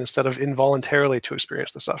suffering instead of involuntarily to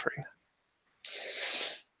experience the suffering.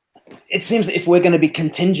 It seems if we're going to be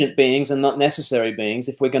contingent beings and not necessary beings,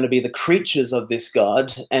 if we're going to be the creatures of this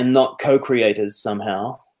God and not co-creators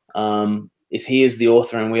somehow, if He is the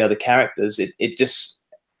author and we are the characters,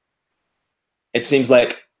 it seems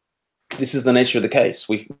like this is the nature of the case.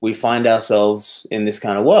 We find ourselves in this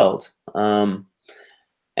kind of world, and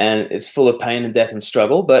it's full of pain and death and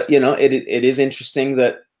struggle. But you know, it is interesting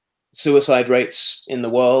that suicide rates in the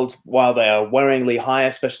world, while they are worryingly high,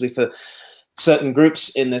 especially for certain groups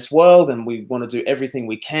in this world, and we want to do everything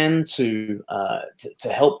we can to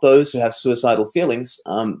help those who have suicidal feelings.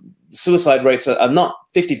 Suicide rates are not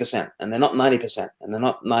 50%, and they're not 90%, and they're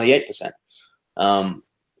not 98%.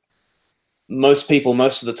 Most people,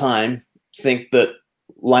 most of the time, think that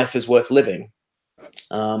life is worth living.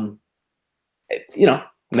 You know,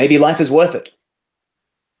 maybe life is worth it.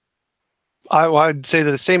 I'd say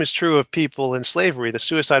that the same is true of people in slavery. The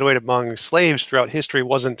suicide rate among slaves throughout history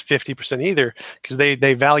wasn't 50% either, because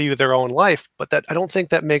they value their own life, but that I don't think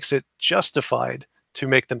that makes it justified to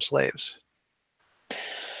make them slaves.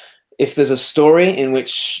 If there's a story in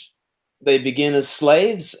which they begin as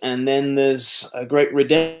slaves and then there's a great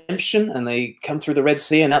redemption and they come through the Red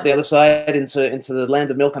Sea and out the other side into the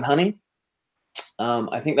land of milk and honey,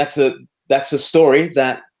 I think that's a story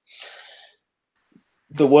that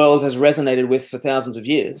the world has resonated with for thousands of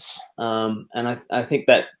years, and I think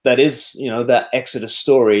that is, you know, that Exodus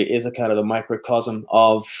story is a kind of a microcosm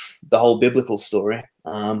of the whole biblical story.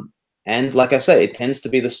 And like I say, it tends to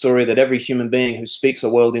be the story that every human being who speaks a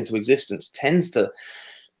world into existence tends to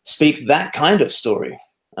speak that kind of story.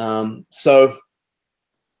 So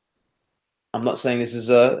I'm not saying this is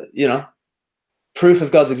a, you know, proof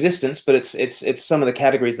of God's existence, but it's some of the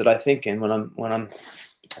categories that I think in when I'm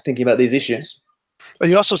thinking about these issues.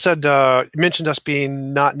 You also said, you mentioned us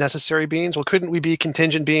being not necessary beings. Well, couldn't we be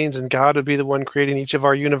contingent beings and God would be the one creating each of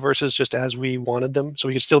our universes just as we wanted them? So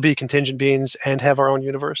we could still be contingent beings and have our own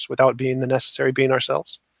universe without being the necessary being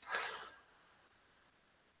ourselves?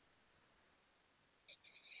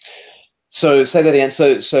 So say that again.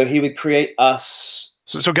 So he would create us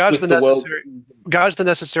So God's the with the world.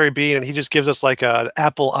 necessary being, and he just gives us like an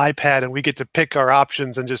Apple iPad, and we get to pick our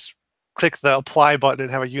options and just click the apply button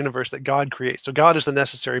and have a universe that God creates. So God is the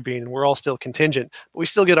necessary being, and we're all still contingent, but we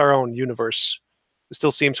still get our own universe. It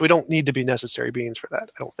still seems so we don't need to be necessary beings for that,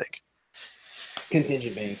 I don't think.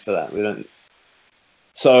 Contingent beings for that. We don't.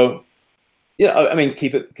 So yeah, I mean,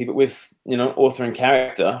 keep it with, you know, author and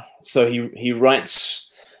character. So he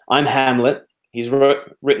writes, I'm Hamlet. He's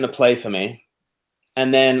written a play for me,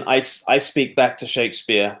 and then I speak back to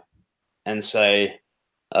Shakespeare and say,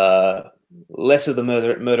 less of the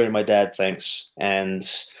murdering my dad, thanks, and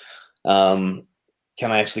can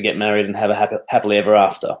I actually get married and have a happily ever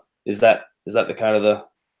after? Is that the kind of the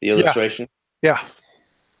illustration? Yeah.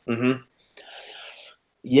 Mm-hmm.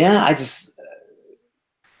 Yeah,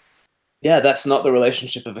 yeah, that's not the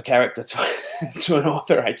relationship of a character to to an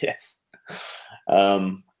author, I guess.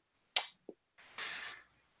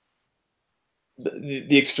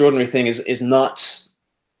 The extraordinary thing is not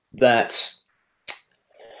that,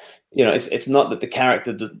 you know, it's not that the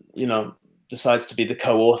character you know, decides to be the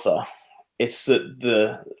co-author. It's that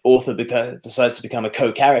the author decides to become a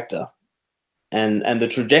co-character, and the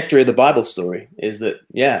trajectory of the Bible story is that,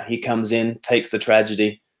 yeah, he comes in, takes the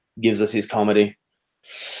tragedy, gives us his comedy.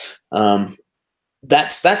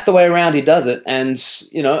 That's the way around he does it. And,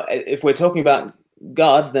 you know, if we're talking about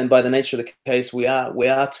God, then by the nature of the case, we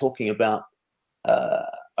are talking about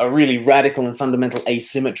a really radical and fundamental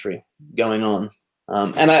asymmetry going on.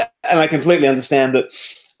 And I completely understand that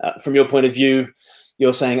from your point of view,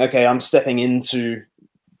 you're saying, okay, I'm stepping into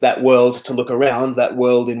that world to look around, that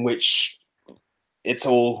world in which it's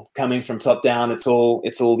all coming from top down. It's all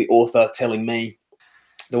the author telling me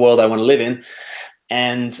the world I want to live in,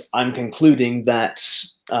 and I'm concluding that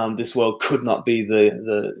this world could not be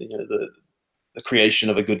the creation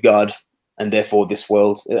of a good God, and therefore this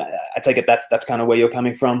world. I take it that's kind of where you're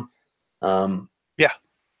coming from. Yeah.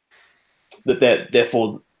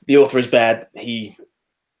 Therefore the author is bad.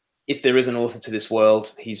 If there is an author to this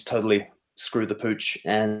world, he's totally screwed the pooch,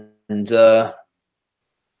 and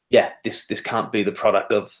yeah, this can't be the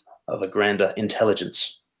product of a grander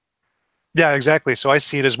intelligence. Yeah, exactly. So I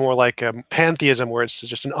see it as more like pantheism, where it's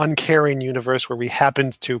just an uncaring universe where we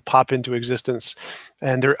happened to pop into existence.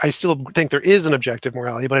 And I still think there is an objective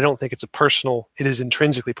morality, but I don't think it's it is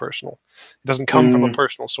intrinsically personal. It doesn't come from a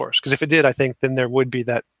personal source. Because if it did, I think then there would be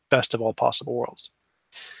that best of all possible worlds.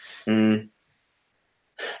 And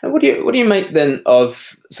what do you make then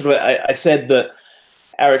of sort of, I said that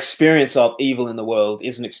our experience of evil in the world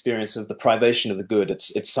is an experience of the privation of the good.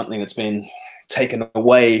 It's something that's been taken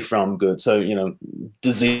away from good. So, you know,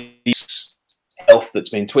 disease, health that's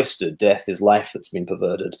been twisted, death is life that's been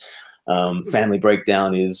perverted, family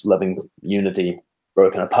breakdown is loving unity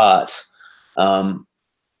broken apart. Does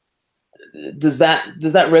that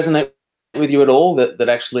resonate with you at all, that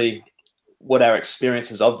actually what our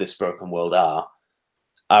experiences of this broken world are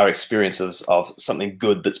experiences of something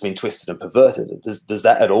good that's been twisted and perverted? Does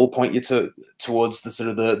that at all point you towards the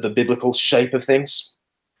sort of the biblical shape of things?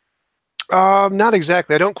 Not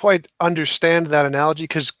exactly. I don't quite understand that analogy,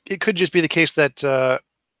 because it could just be the case that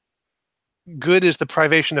good is the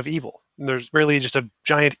privation of evil. And there's really just a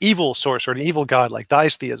giant evil source or an evil god like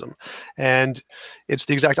ditheism, and it's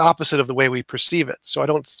the exact opposite of the way we perceive it. So I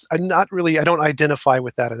don't identify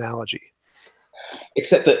with that analogy.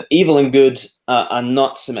 Except that evil and good are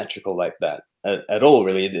not symmetrical like that at all,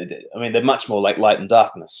 really. I mean, they're much more like light and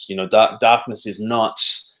darkness. You know, darkness is not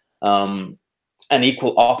an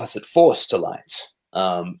equal opposite force to light.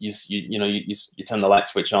 You turn the light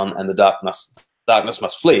switch on and the darkness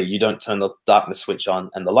must flee. You don't turn the darkness switch on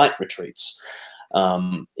and the light retreats.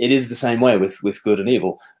 It is the same way with good and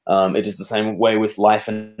evil. It is the same way with life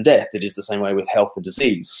and death. It is the same way with health and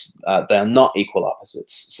disease. They are not equal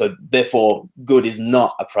opposites. So therefore, good is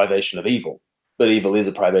not a privation of evil, evil is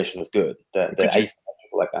a privation of good. They're asymmetrical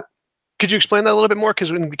like that. Could you explain that a little bit more?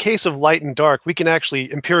 Because in the case of light and dark, we can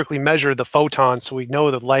actually empirically measure the photons, so we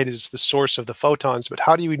know that light is the source of the photons. But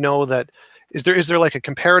how do you know that? Is there like a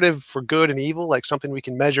comparative for good and evil, like something we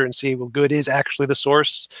can measure and see? Well, good is actually the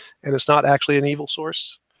source, and it's not actually an evil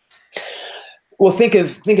source. Well, think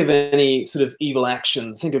of any sort of evil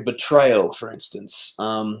action. Think of betrayal, for instance.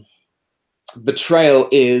 Betrayal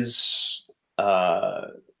is a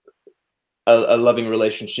loving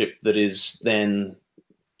relationship that is then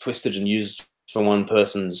twisted and used for one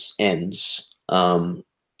person's ends.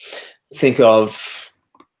 Think of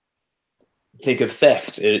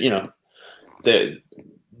theft.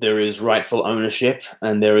 There is rightful ownership,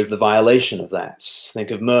 and there is the violation of that. Think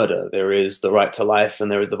of murder. There is the right to life,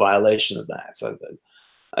 and there is the violation of that. So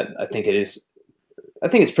I think it is. I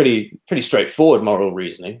think it's pretty straightforward moral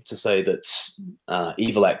reasoning to say that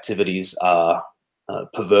evil activities are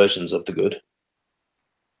perversions of the good.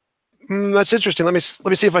 That's interesting. Let me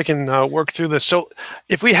see if I can work through this. So,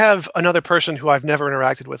 if we have another person who I've never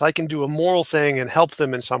interacted with, I can do a moral thing and help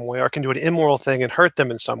them in some way, or I can do an immoral thing and hurt them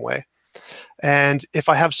in some way. And if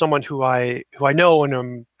I have someone who I know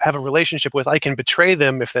and have a relationship with, I can betray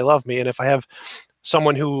them if they love me. And if I have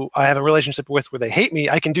someone who I have a relationship with where they hate me,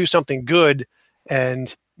 I can do something good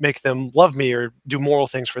and make them love me or do moral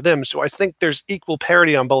things for them. So I think there's equal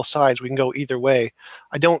parity on both sides. We can go either way.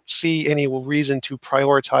 I don't see any reason to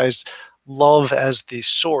prioritize love as the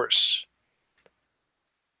source,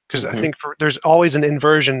 because I think there's always an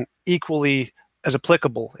inversion equally as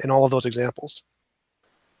applicable in all of those examples.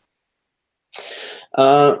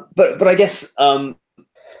 But I guess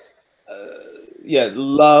yeah,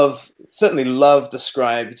 love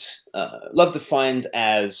described, love defined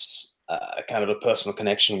as a kind of a personal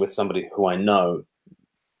connection with somebody who I know.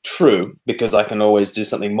 True, because I can always do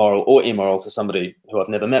something moral or immoral to somebody who I've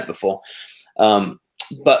never met before.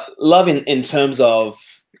 But love in terms of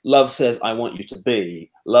love says, I want you to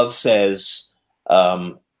be. Love says,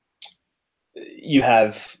 you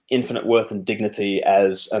have infinite worth and dignity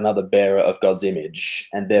as another bearer of God's image,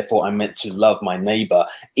 and therefore I'm meant to love my neighbor,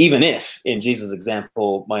 even if, in Jesus'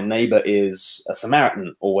 example, my neighbor is a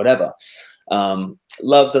Samaritan or whatever.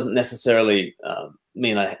 Love doesn't necessarily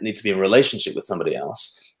mean I need to be in a relationship with somebody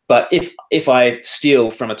else. But if I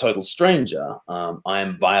steal from a total stranger, I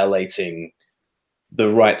am violating the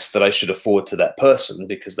rights that I should afford to that person,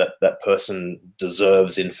 because that person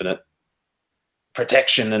deserves infinite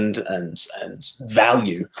protection and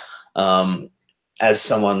value as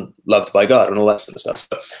someone loved by God and all that sort of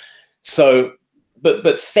stuff. So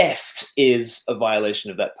but theft is a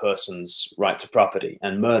violation of that person's right to property,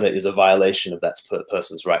 and murder is a violation of that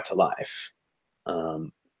person's right to life.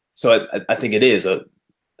 So I think it is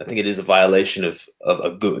a violation of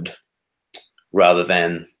a good rather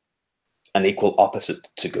than an equal opposite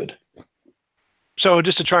to good. So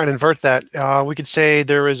just to try and invert that, we could say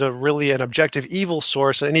there is really an objective evil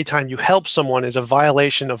source, and anytime you help someone is a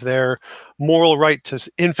violation of their moral right to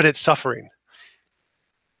infinite suffering.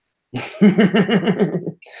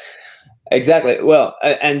 Exactly. Well,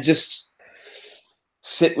 and just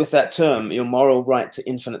sit with that term, your moral right to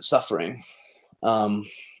infinite suffering,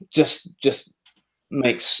 just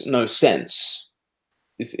makes no sense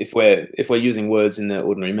if we're using words in their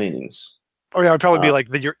ordinary meanings. Oh yeah, it would probably be like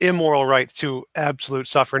your immoral right to absolute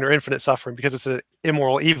suffering or infinite suffering, because it's an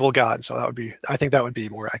immoral, evil God. So I think that would be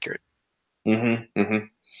more accurate.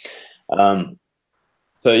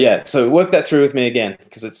 So yeah, so work that through with me again,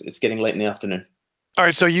 because it's getting late in the afternoon. All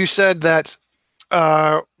right. So you said that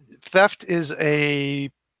theft is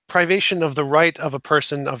a privation of the right of a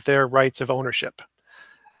person of their rights of ownership.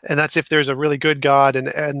 And that's if there's a really good God,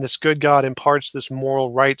 and this good God imparts this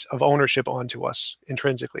moral right of ownership onto us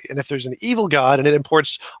intrinsically. And if there's an evil God and it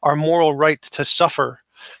imports our moral right to suffer,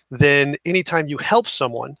 then anytime you help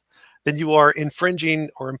someone, then you are infringing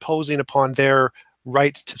or imposing upon their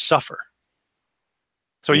right to suffer.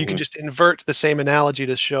 So you can just invert the same analogy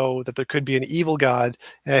to show that there could be an evil God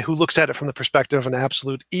who looks at it from the perspective of an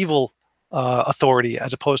absolute evil authority,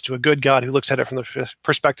 as opposed to a good God who looks at it from the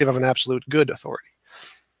perspective of an absolute good authority.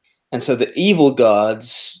 And so the evil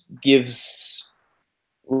gods gives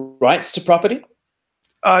rights to property?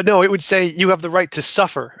 No, it would say you have the right to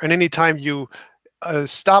suffer. And anytime you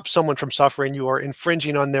stop someone from suffering, you are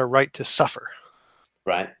infringing on their right to suffer.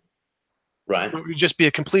 Right. Right. It would just be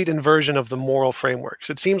a complete inversion of the moral frameworks.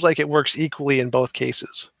 It seems like it works equally in both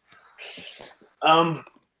cases. Doesn't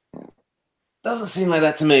seem like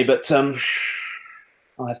that to me, but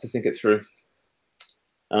I'll have to think it through.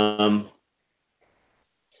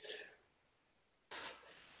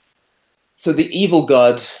 So the evil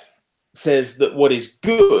God says that what is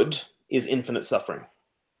good is infinite suffering.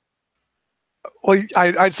 Well,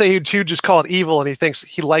 I'd say he'd just call it evil, and he thinks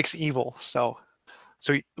he likes evil. So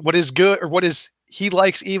what is good, or what is he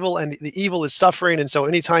likes evil, and the evil is suffering. And so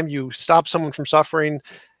anytime you stop someone from suffering,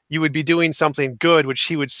 you would be doing something good, which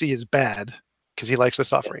he would see as bad because he likes the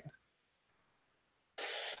suffering.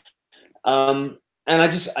 And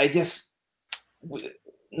I guess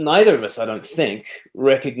neither of us, I don't think,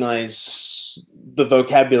 recognize the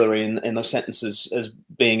vocabulary in those sentences as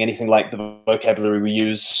being anything like the vocabulary we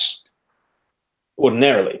use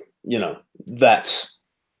ordinarily. You know, that,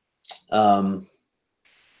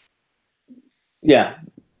 yeah,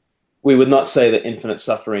 we would not say that infinite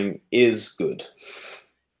suffering is good.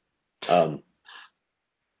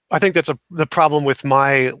 I think that's the problem with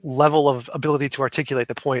my level of ability to articulate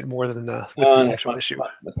the point more than with the actual issue.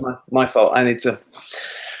 That's my fault. I need to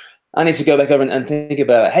go back over and think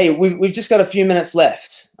about it. Hey, we've just got a few minutes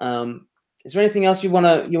left. Is there anything else you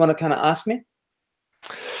wanna kind of ask me?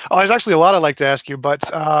 Oh, there's actually a lot I'd like to ask you, but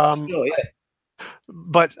Sure, yeah.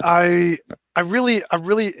 but I'm really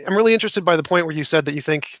interested by the point where you said that you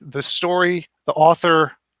think the story, the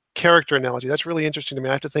author, character analogy, that's really interesting to me.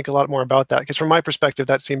 I have to think a lot more about that, because from my perspective,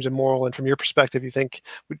 that seems immoral, and from your perspective, you think,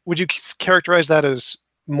 would you characterize that as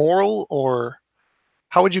moral, or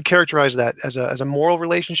how would you characterize that as a moral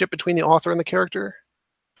relationship between the author and the character?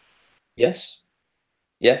 Yes.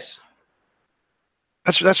 That's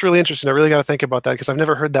really interesting. I really got to think about that, because I've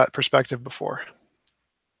never heard that perspective before.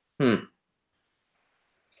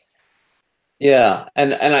 Yeah,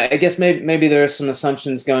 and I guess maybe there are some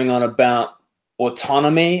assumptions going on about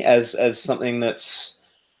autonomy as something that's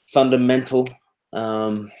fundamental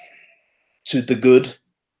to the good.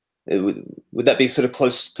 Would that be sort of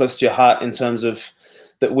close to your heart, in terms of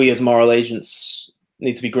that we as moral agents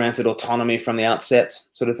need to be granted autonomy from the outset,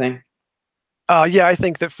 sort of thing? Yeah, I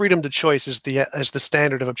think that freedom to choice is the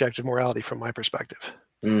standard of objective morality from my perspective.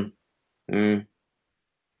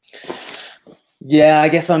 Yeah, I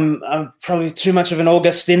guess I'm probably too much of an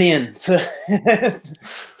Augustinian to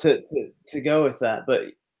to go with that,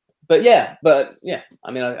 but yeah.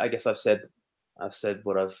 I mean, I guess I've said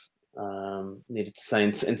what I've needed to say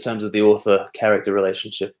in terms of the author-character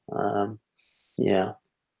relationship. Yeah.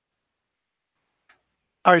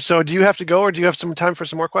 All right. So, do you have to go, or do you have some time for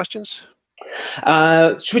some more questions?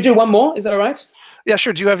 Should we do one more? Is that all right? Yeah,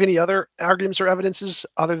 sure. Do you have any other arguments or evidences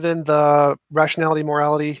other than the rationality,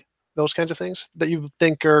 morality, those kinds of things that you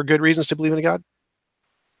think are good reasons to believe in a God?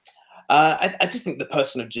 I just think the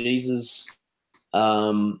person of Jesus,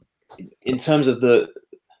 in terms of the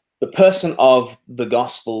person of the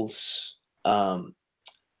Gospels,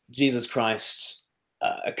 Jesus Christ,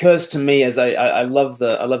 occurs to me as I love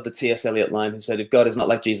the T.S. Eliot line, who said, "If God is not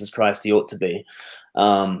like Jesus Christ, he ought to be."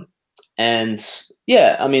 And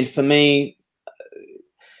yeah, I mean, for me,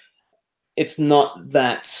 it's not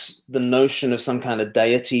that the notion of some kind of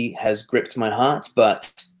deity has gripped my heart,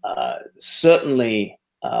 but certainly,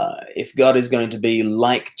 if God is going to be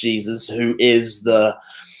like Jesus, who is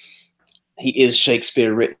he is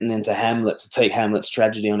Shakespeare written into Hamlet to take Hamlet's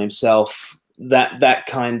tragedy on himself, that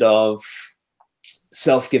kind of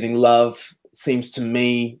self-giving love seems to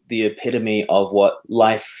me the epitome of what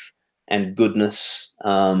life and goodness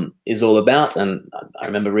is all about. And I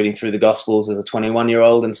remember reading through the Gospels as a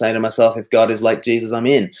 21-year-old and saying to myself, if God is like Jesus, I'm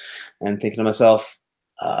in. And thinking to myself,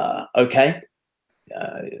 okay,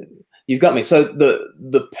 you've got me. So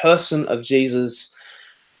the person of Jesus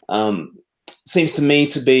seems to me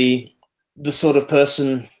to be the sort of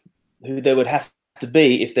person who there would have to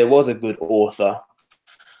be if there was a good author.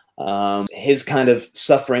 His kind of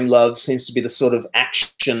suffering love seems to be the sort of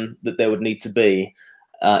action that there would need to be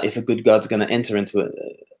if a good God's going to enter into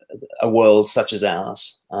a world such as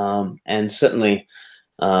ours. And certainly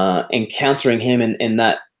encountering him in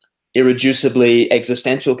that irreducibly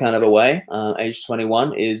existential kind of a way, age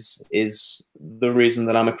 21, is the reason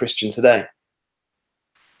that I'm a Christian today.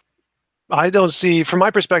 I don't see, from my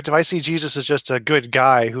perspective, I see Jesus as just a good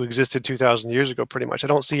guy who existed 2,000 years ago, pretty much. I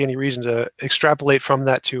don't see any reason to extrapolate from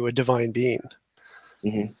that to a divine being.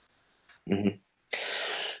 Mm-hmm. Mm-hmm.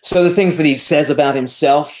 So the things that he says about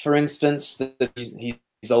himself, for instance, that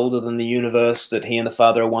he's older than the universe, that he and the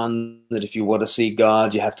Father are one, that if you want to see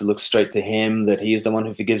God, you have to look straight to him, that he is the one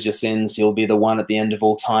who forgives your sins, he'll be the one at the end of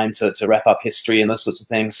all time to wrap up history, and those sorts of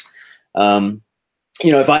things.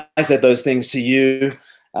 You know, if I said those things to you,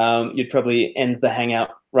 you'd probably end the hangout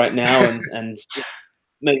right now and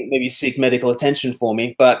maybe seek medical attention for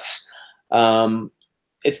me. But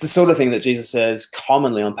it's the sort of thing that Jesus says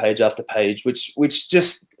commonly on page after page, which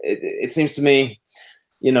just, it seems to me,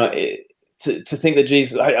 you know, to think that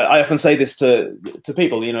Jesus, I often say this to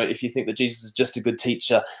people, you know, if you think that Jesus is just a good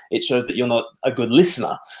teacher, it shows that you're not a good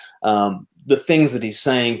listener. The things that he's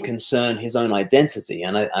saying concern his own identity,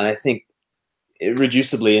 and I think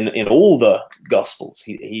irreducibly in all the Gospels,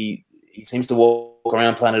 he seems to walk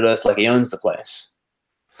around planet Earth like he owns the place.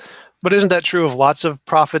 But isn't that true of lots of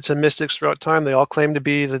prophets and mystics throughout time? They all claim to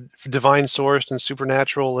be the divine sourced and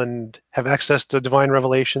supernatural and have access to divine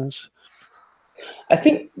revelations. I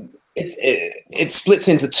think it splits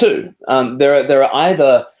into two. There are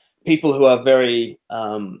either people who are very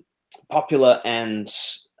popular and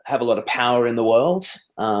have a lot of power in the world,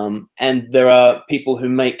 and there are people who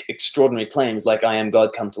make extraordinary claims like "I am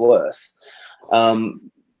God come to earth."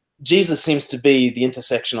 Jesus seems to be the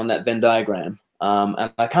intersection on that Venn diagram,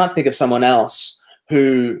 and I can't think of someone else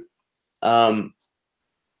who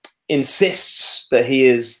insists that he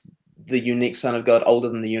is the unique Son of God, older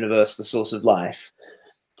than the universe, the source of life,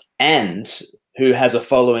 and who has a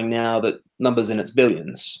following now that numbers in its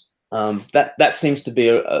billions. That seems to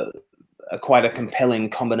be quite a compelling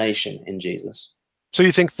combination in Jesus. So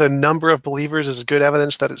you think the number of believers is good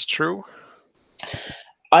evidence that it's true?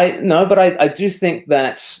 No, but I do think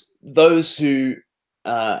that those who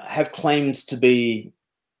have claimed to be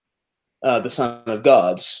the Son of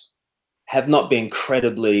God have not been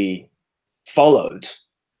credibly followed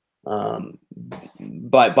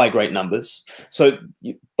by great numbers. So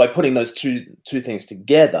by putting those two things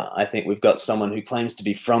together, I think we've got someone who claims to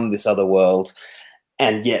be from this other world,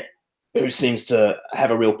 and yet who seems to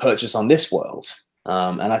have a real purchase on this world.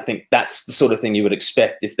 And I think that's the sort of thing you would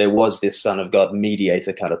expect if there was this Son of God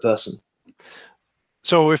mediator kind of person.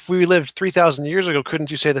 So if we lived 3,000 years ago, couldn't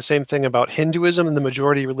you say the same thing about Hinduism and the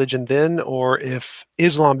majority religion then? Or if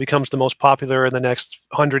Islam becomes the most popular in the next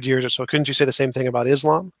 100 years or so, couldn't you say the same thing about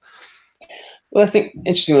Islam? Well, I think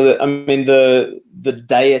interestingly that, I mean, the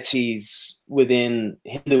deities within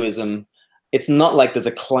Hinduism, it's not like there's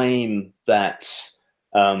a claim that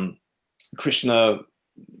Krishna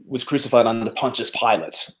was crucified under Pontius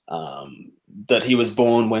Pilate, that he was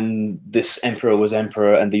born when this emperor was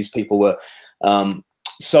emperor and these people were.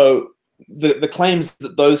 So the claims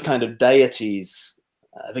that those kind of deities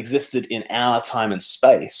have existed in our time and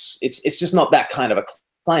space, it's just not that kind of a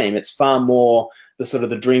claim. It's far more the sort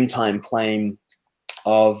of the Dreamtime claim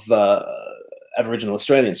of Aboriginal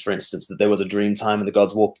Australians, for instance, that there was a dream time and the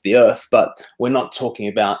gods walked the earth, but we're not talking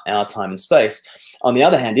about our time and space. On the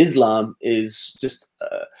other hand, Islam is just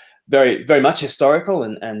very, very much historical,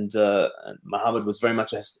 and Muhammad was very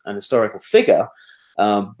much an historical figure,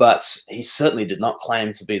 but he certainly did not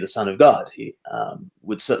claim to be the Son of God. He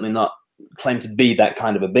would certainly not claim to be that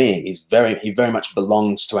kind of a being. He very much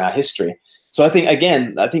belongs to our history. So I think,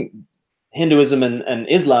 again, Hinduism and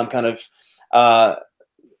Islam kind of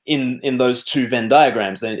in those two Venn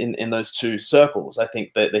diagrams, in those two circles. I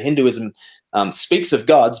think that the Hinduism speaks of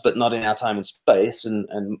gods, but not in our time and space,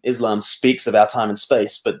 and Islam speaks of our time and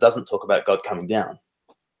space, but doesn't talk about God coming down.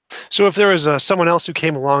 So if there was someone else who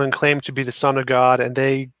came along and claimed to be the Son of God, and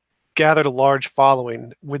they gathered a large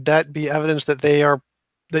following, would that be evidence that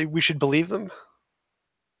we should believe them?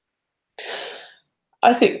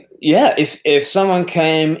 I think, yeah, if someone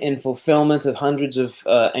came in fulfillment of hundreds of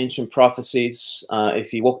ancient prophecies, if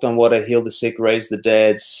he walked on water, healed the sick, raised the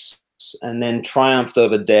dead, and then triumphed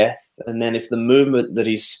over death, and then if the movement that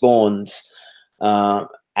he spawned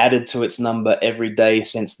added to its number every day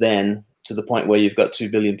since then, to the point where you've got 2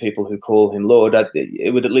 billion people who call him Lord,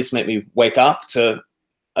 it would at least make me wake up to,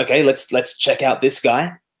 okay, let's check out this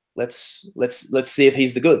guy. Let's see if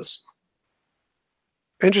he's the goods.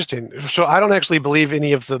 Interesting. So I don't actually believe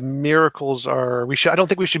any of the miracles are. I don't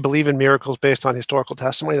think we should believe in miracles based on historical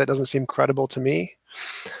testimony. That doesn't seem credible to me.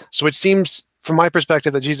 So it seems, from my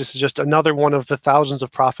perspective, that Jesus is just another one of the thousands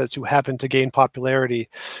of prophets who happened to gain popularity,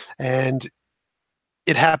 and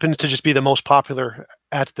it happens to just be the most popular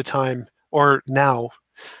at the time or now.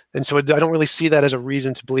 And so I don't really see that as a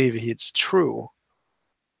reason to believe it's true.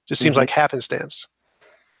 It just seems like happenstance.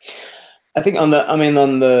 I think on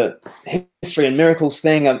the history and miracles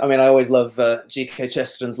thing, I always love G.K.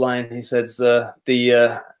 Chesterton's line. He says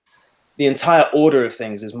the entire order of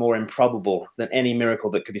things is more improbable than any miracle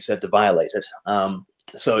that could be said to violate it.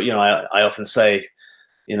 So, you know, I often say,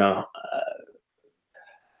 you know,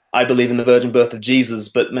 I believe in the virgin birth of Jesus,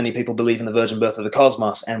 but many people believe in the virgin birth of the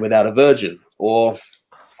cosmos and without a virgin. Or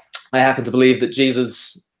I happen to believe that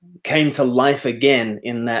Jesus came to life again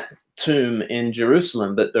in that tomb in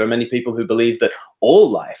Jerusalem, but there are many people who believe that all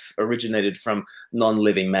life originated from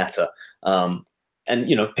non-living matter. And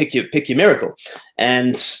you know, pick your miracle.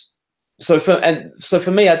 And so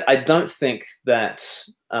for me, I don't think that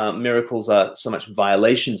miracles are so much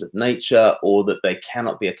violations of nature, or that they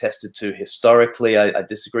cannot be attested to historically. I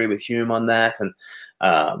disagree with Hume on that, and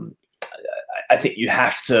I think you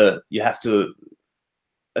have to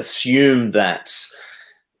assume that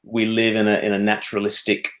we live in a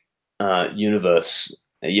naturalistic universe.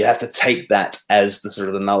 You have to take that as the sort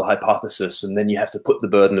of the null hypothesis, and then you have to put the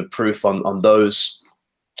burden of proof on those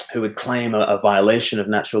who would claim a violation of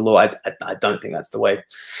natural law. I don't think that's the way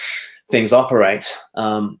things operate.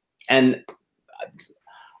 And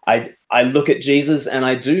I look at Jesus, and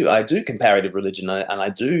I do comparative religion, and I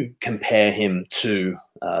do compare him to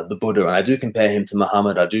the Buddha, and I do compare him to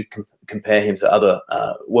Muhammad. I do compare him to other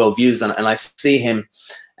worldviews, and I see him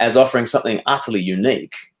as offering something utterly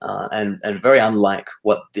unique and very unlike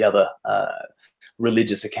what the other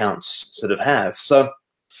religious accounts sort of have. So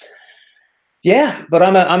yeah, but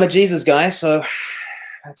I'm a Jesus guy, so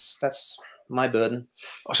that's my burden.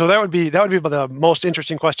 So that would be the most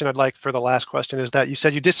interesting question I'd like for the last question, is that you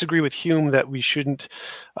said you disagree with Hume that we shouldn't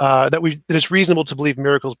that it's reasonable to believe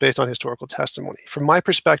miracles based on historical testimony. From my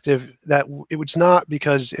perspective, that it was not,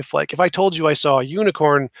 because if I told you I saw a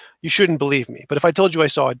unicorn, you shouldn't believe me. But if I told you I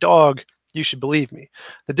saw a dog, you should believe me.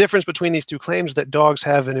 The difference between these two claims is that dogs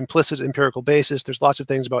have an implicit empirical basis. There's lots of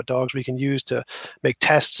things about dogs we can use to make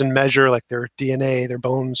tests and measure, like their DNA, their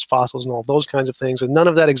bones, fossils, and all those kinds of things. And none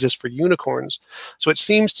of that exists for unicorns. So it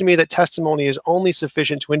seems to me that testimony is only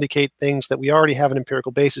sufficient to indicate things that we already have an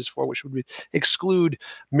empirical basis for, which would exclude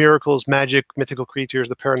miracles, magic, mythical creatures,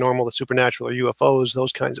 the paranormal, the supernatural, or UFOs,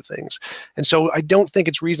 those kinds of things. And so I don't think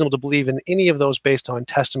it's reasonable to believe in any of those based on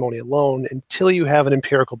testimony alone until you have an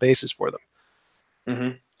empirical basis for them.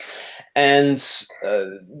 Mm-hmm. And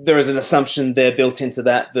there is an assumption there built into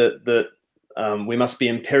that we must be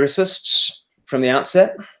empiricists from the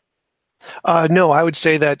outset. No, I would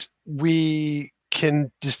say that we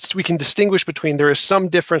can distinguish between, there is some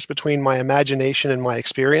difference between my imagination and my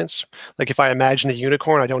experience. Like if I imagine a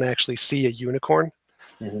unicorn, I don't actually see a unicorn.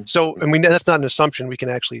 Mm-hmm. So, and that's not an assumption. We can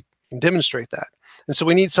actually demonstrate that. And so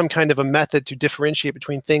we need some kind of a method to differentiate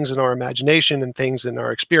between things in our imagination and things in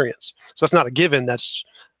our experience. So that's not a given. That's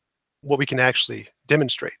what we can actually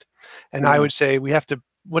demonstrate. And I would say we have to,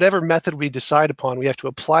 whatever method we decide upon, we have to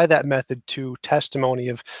apply that method to testimony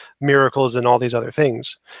of miracles and all these other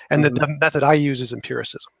things. And the method I use is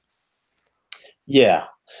empiricism. Yeah.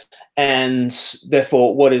 And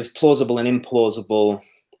therefore, what is plausible and implausible,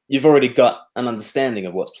 you've already got an understanding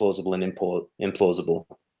of what's plausible and implausible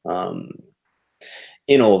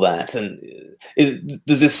in all that. And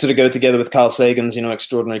does this sort of go together with Carl Sagan's,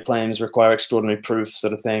 extraordinary claims require extraordinary proof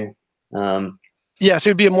sort of thing? Yeah, so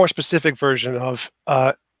it would be a more specific version of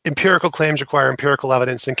empirical claims require empirical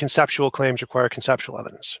evidence, and conceptual claims require conceptual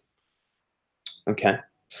evidence. Okay.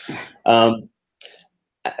 And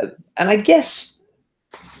I guess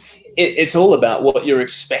it's all about what you're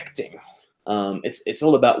expecting. It's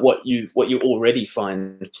all about what you already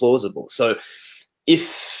find plausible. So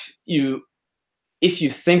if you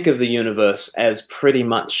think of the universe as pretty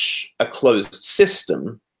much a closed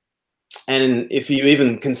system, and if you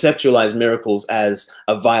even conceptualize miracles as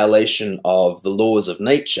a violation of the laws of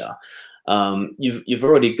nature, you've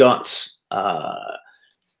already got a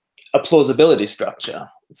plausibility structure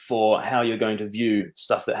for how you're going to view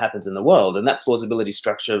stuff that happens in the world. And that plausibility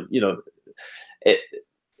structure, it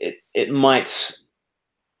might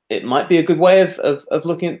be a good way of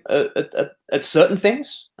looking at certain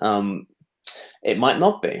things. It might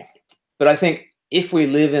not be. But I think if we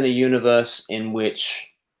live in a universe in which,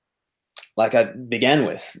 like I began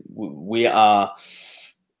with, we are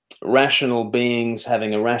rational beings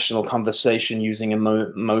having a rational conversation using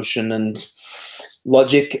emotion and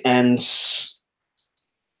logic and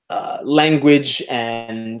language,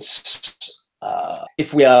 and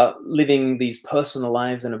if we are living these personal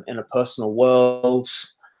lives in a personal world,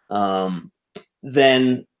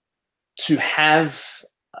 then to have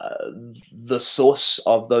the source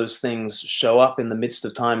of those things show up in the midst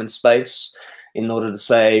of time and space in order to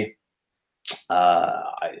say,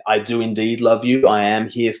 I do indeed love you, I am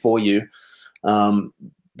here for you.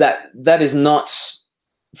 That is not,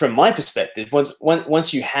 from my perspective,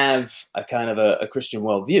 once you have a kind of a Christian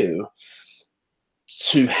worldview,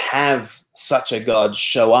 to have such a God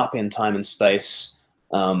show up in time and space,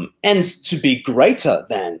 and to be greater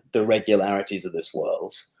than the regularities of this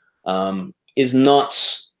world, is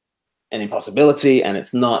not an impossibility, and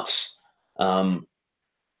it's not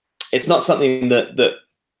something that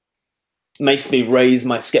makes me raise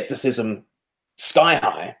my skepticism sky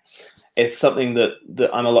high. It's something that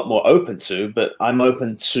I'm a lot more open to, but I'm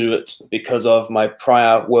open to it because of my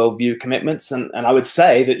prior worldview commitments, and I would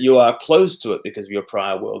say that you are closed to it because of your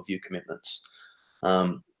prior worldview commitments.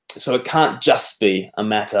 So it can't just be a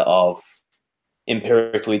matter of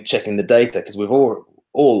empirically checking the data, because we've all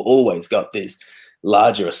always got these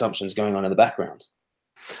larger assumptions going on in the background.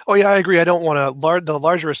 Oh yeah, I agree. I don't want to. The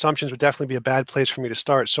larger assumptions would definitely be a bad place for me to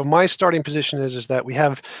start. So my starting position is that we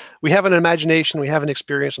have an imagination, we have an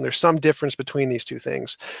experience, and there's some difference between these two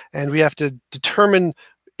things, and we have to determine,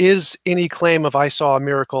 is any claim of "I saw a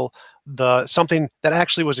miracle" the something that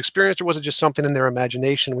actually was experienced, or was it just something in their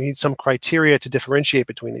imagination? We need some criteria to differentiate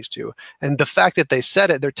between these two. And the fact that they said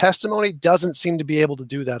it, their testimony doesn't seem to be able to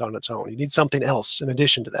do that on its own. You need something else in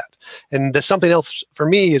addition to that. And the something else for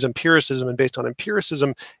me is empiricism. And based on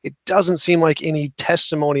empiricism, it doesn't seem like any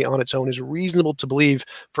testimony on its own is reasonable to believe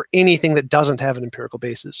for anything that doesn't have an empirical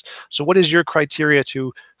basis. So what is your criteria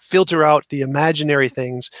to filter out the imaginary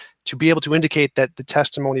things to be able to indicate that the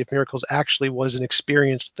testimony of miracles actually was an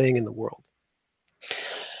experienced thing in the world?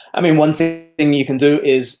 I mean, one thing you can do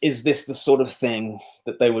is this the sort of thing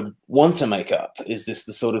that they would want to make up? Is this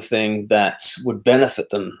the sort of thing that would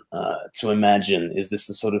benefit them to imagine? Is this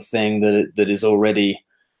the sort of thing that is already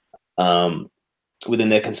within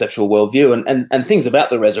their conceptual worldview? And things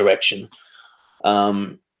about the resurrection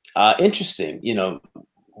are interesting. You know,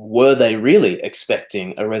 were they really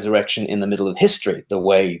expecting a resurrection in the middle of history, the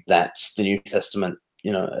way that the New Testament,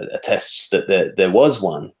 you know, attests that there was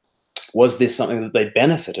one? Was this something that they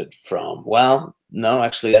benefited from? Well, no,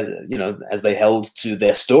 actually, you know, as they held to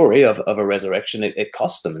their story of a resurrection, it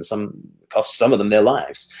cost them, and cost some of them their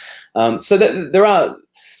lives. So there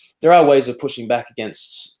are ways of pushing back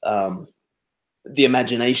against the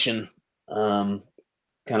imagination kind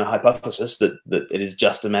of hypothesis that it is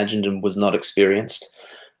just imagined and was not experienced.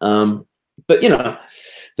 But, you know,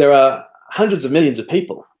 there are hundreds of millions of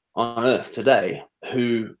people on Earth today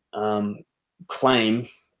who claim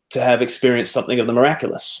to have experienced something of the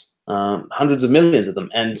miraculous. Hundreds of millions of them.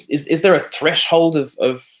 And is there a threshold of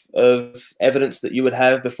evidence that you would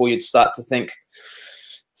have before you'd start to think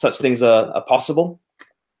such things are possible?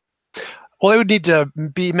 Well, it would need to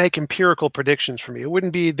make empirical predictions for me. There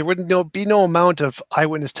wouldn't be no amount of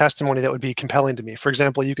eyewitness testimony that would be compelling to me. For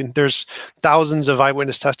example, there's thousands of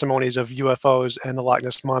eyewitness testimonies of UFOs and the Loch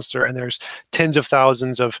Ness monster, and there's tens of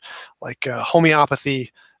thousands of like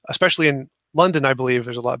homeopathy, especially in London. I believe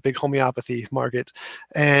there's a big homeopathy market,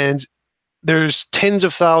 and there's tens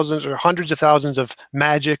of thousands or hundreds of thousands of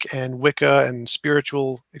magic and Wicca and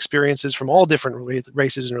spiritual experiences from all different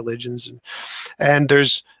races and religions, and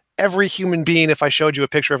there's every human being, if I showed you a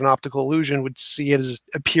picture of an optical illusion, would see it as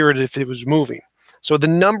appeared if it was moving. So the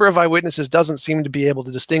number of eyewitnesses doesn't seem to be able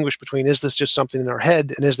to distinguish between, is this just something in our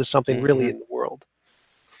head, and is this something really in the world?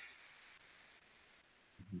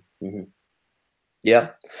 Mm-hmm. Yeah.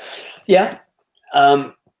 Yeah.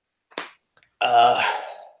 And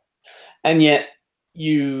yet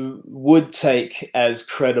you would take as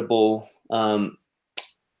credible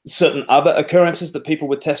certain other occurrences that people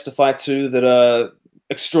would testify to that are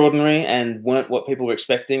extraordinary and weren't what people were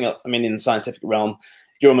expecting. I mean, in the scientific realm,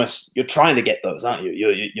 you're trying to get those, aren't you?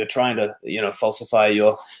 You're trying to, you know, falsify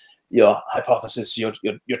your hypothesis. You're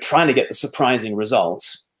trying to get the surprising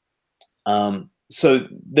results. So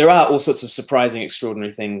there are all sorts of surprising,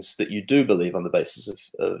 extraordinary things that you do believe on the basis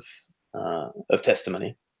of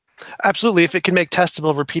testimony. Absolutely, if it can make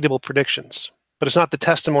testable, repeatable predictions. But it's not the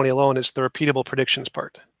testimony alone; it's the repeatable predictions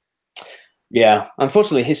part. Yeah,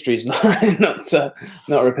 unfortunately, history is not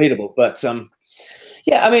not repeatable. But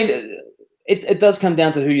yeah, I mean, it does come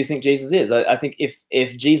down to who you think Jesus is. I think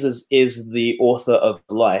if Jesus is the author of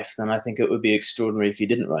life, then I think it would be extraordinary if he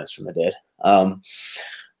didn't rise from the dead.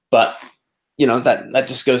 But you know, that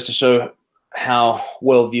just goes to show how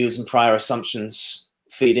worldviews and prior assumptions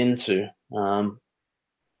feed into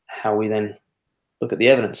how we then look at the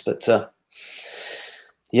evidence. But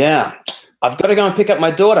yeah, I've got to go and pick up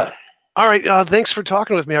my daughter. All right. Thanks for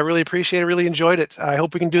talking with me. I really appreciate it. Really enjoyed it. I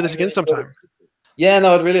hope we can do this again sometime. Yeah,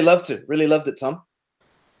 no, I'd really love to. Really loved it, Tom.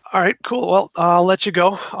 All right, cool. Well, I'll let you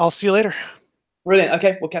go. I'll see you later. Brilliant.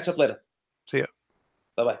 Okay, we'll catch up later. See ya.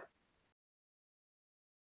 Bye-bye.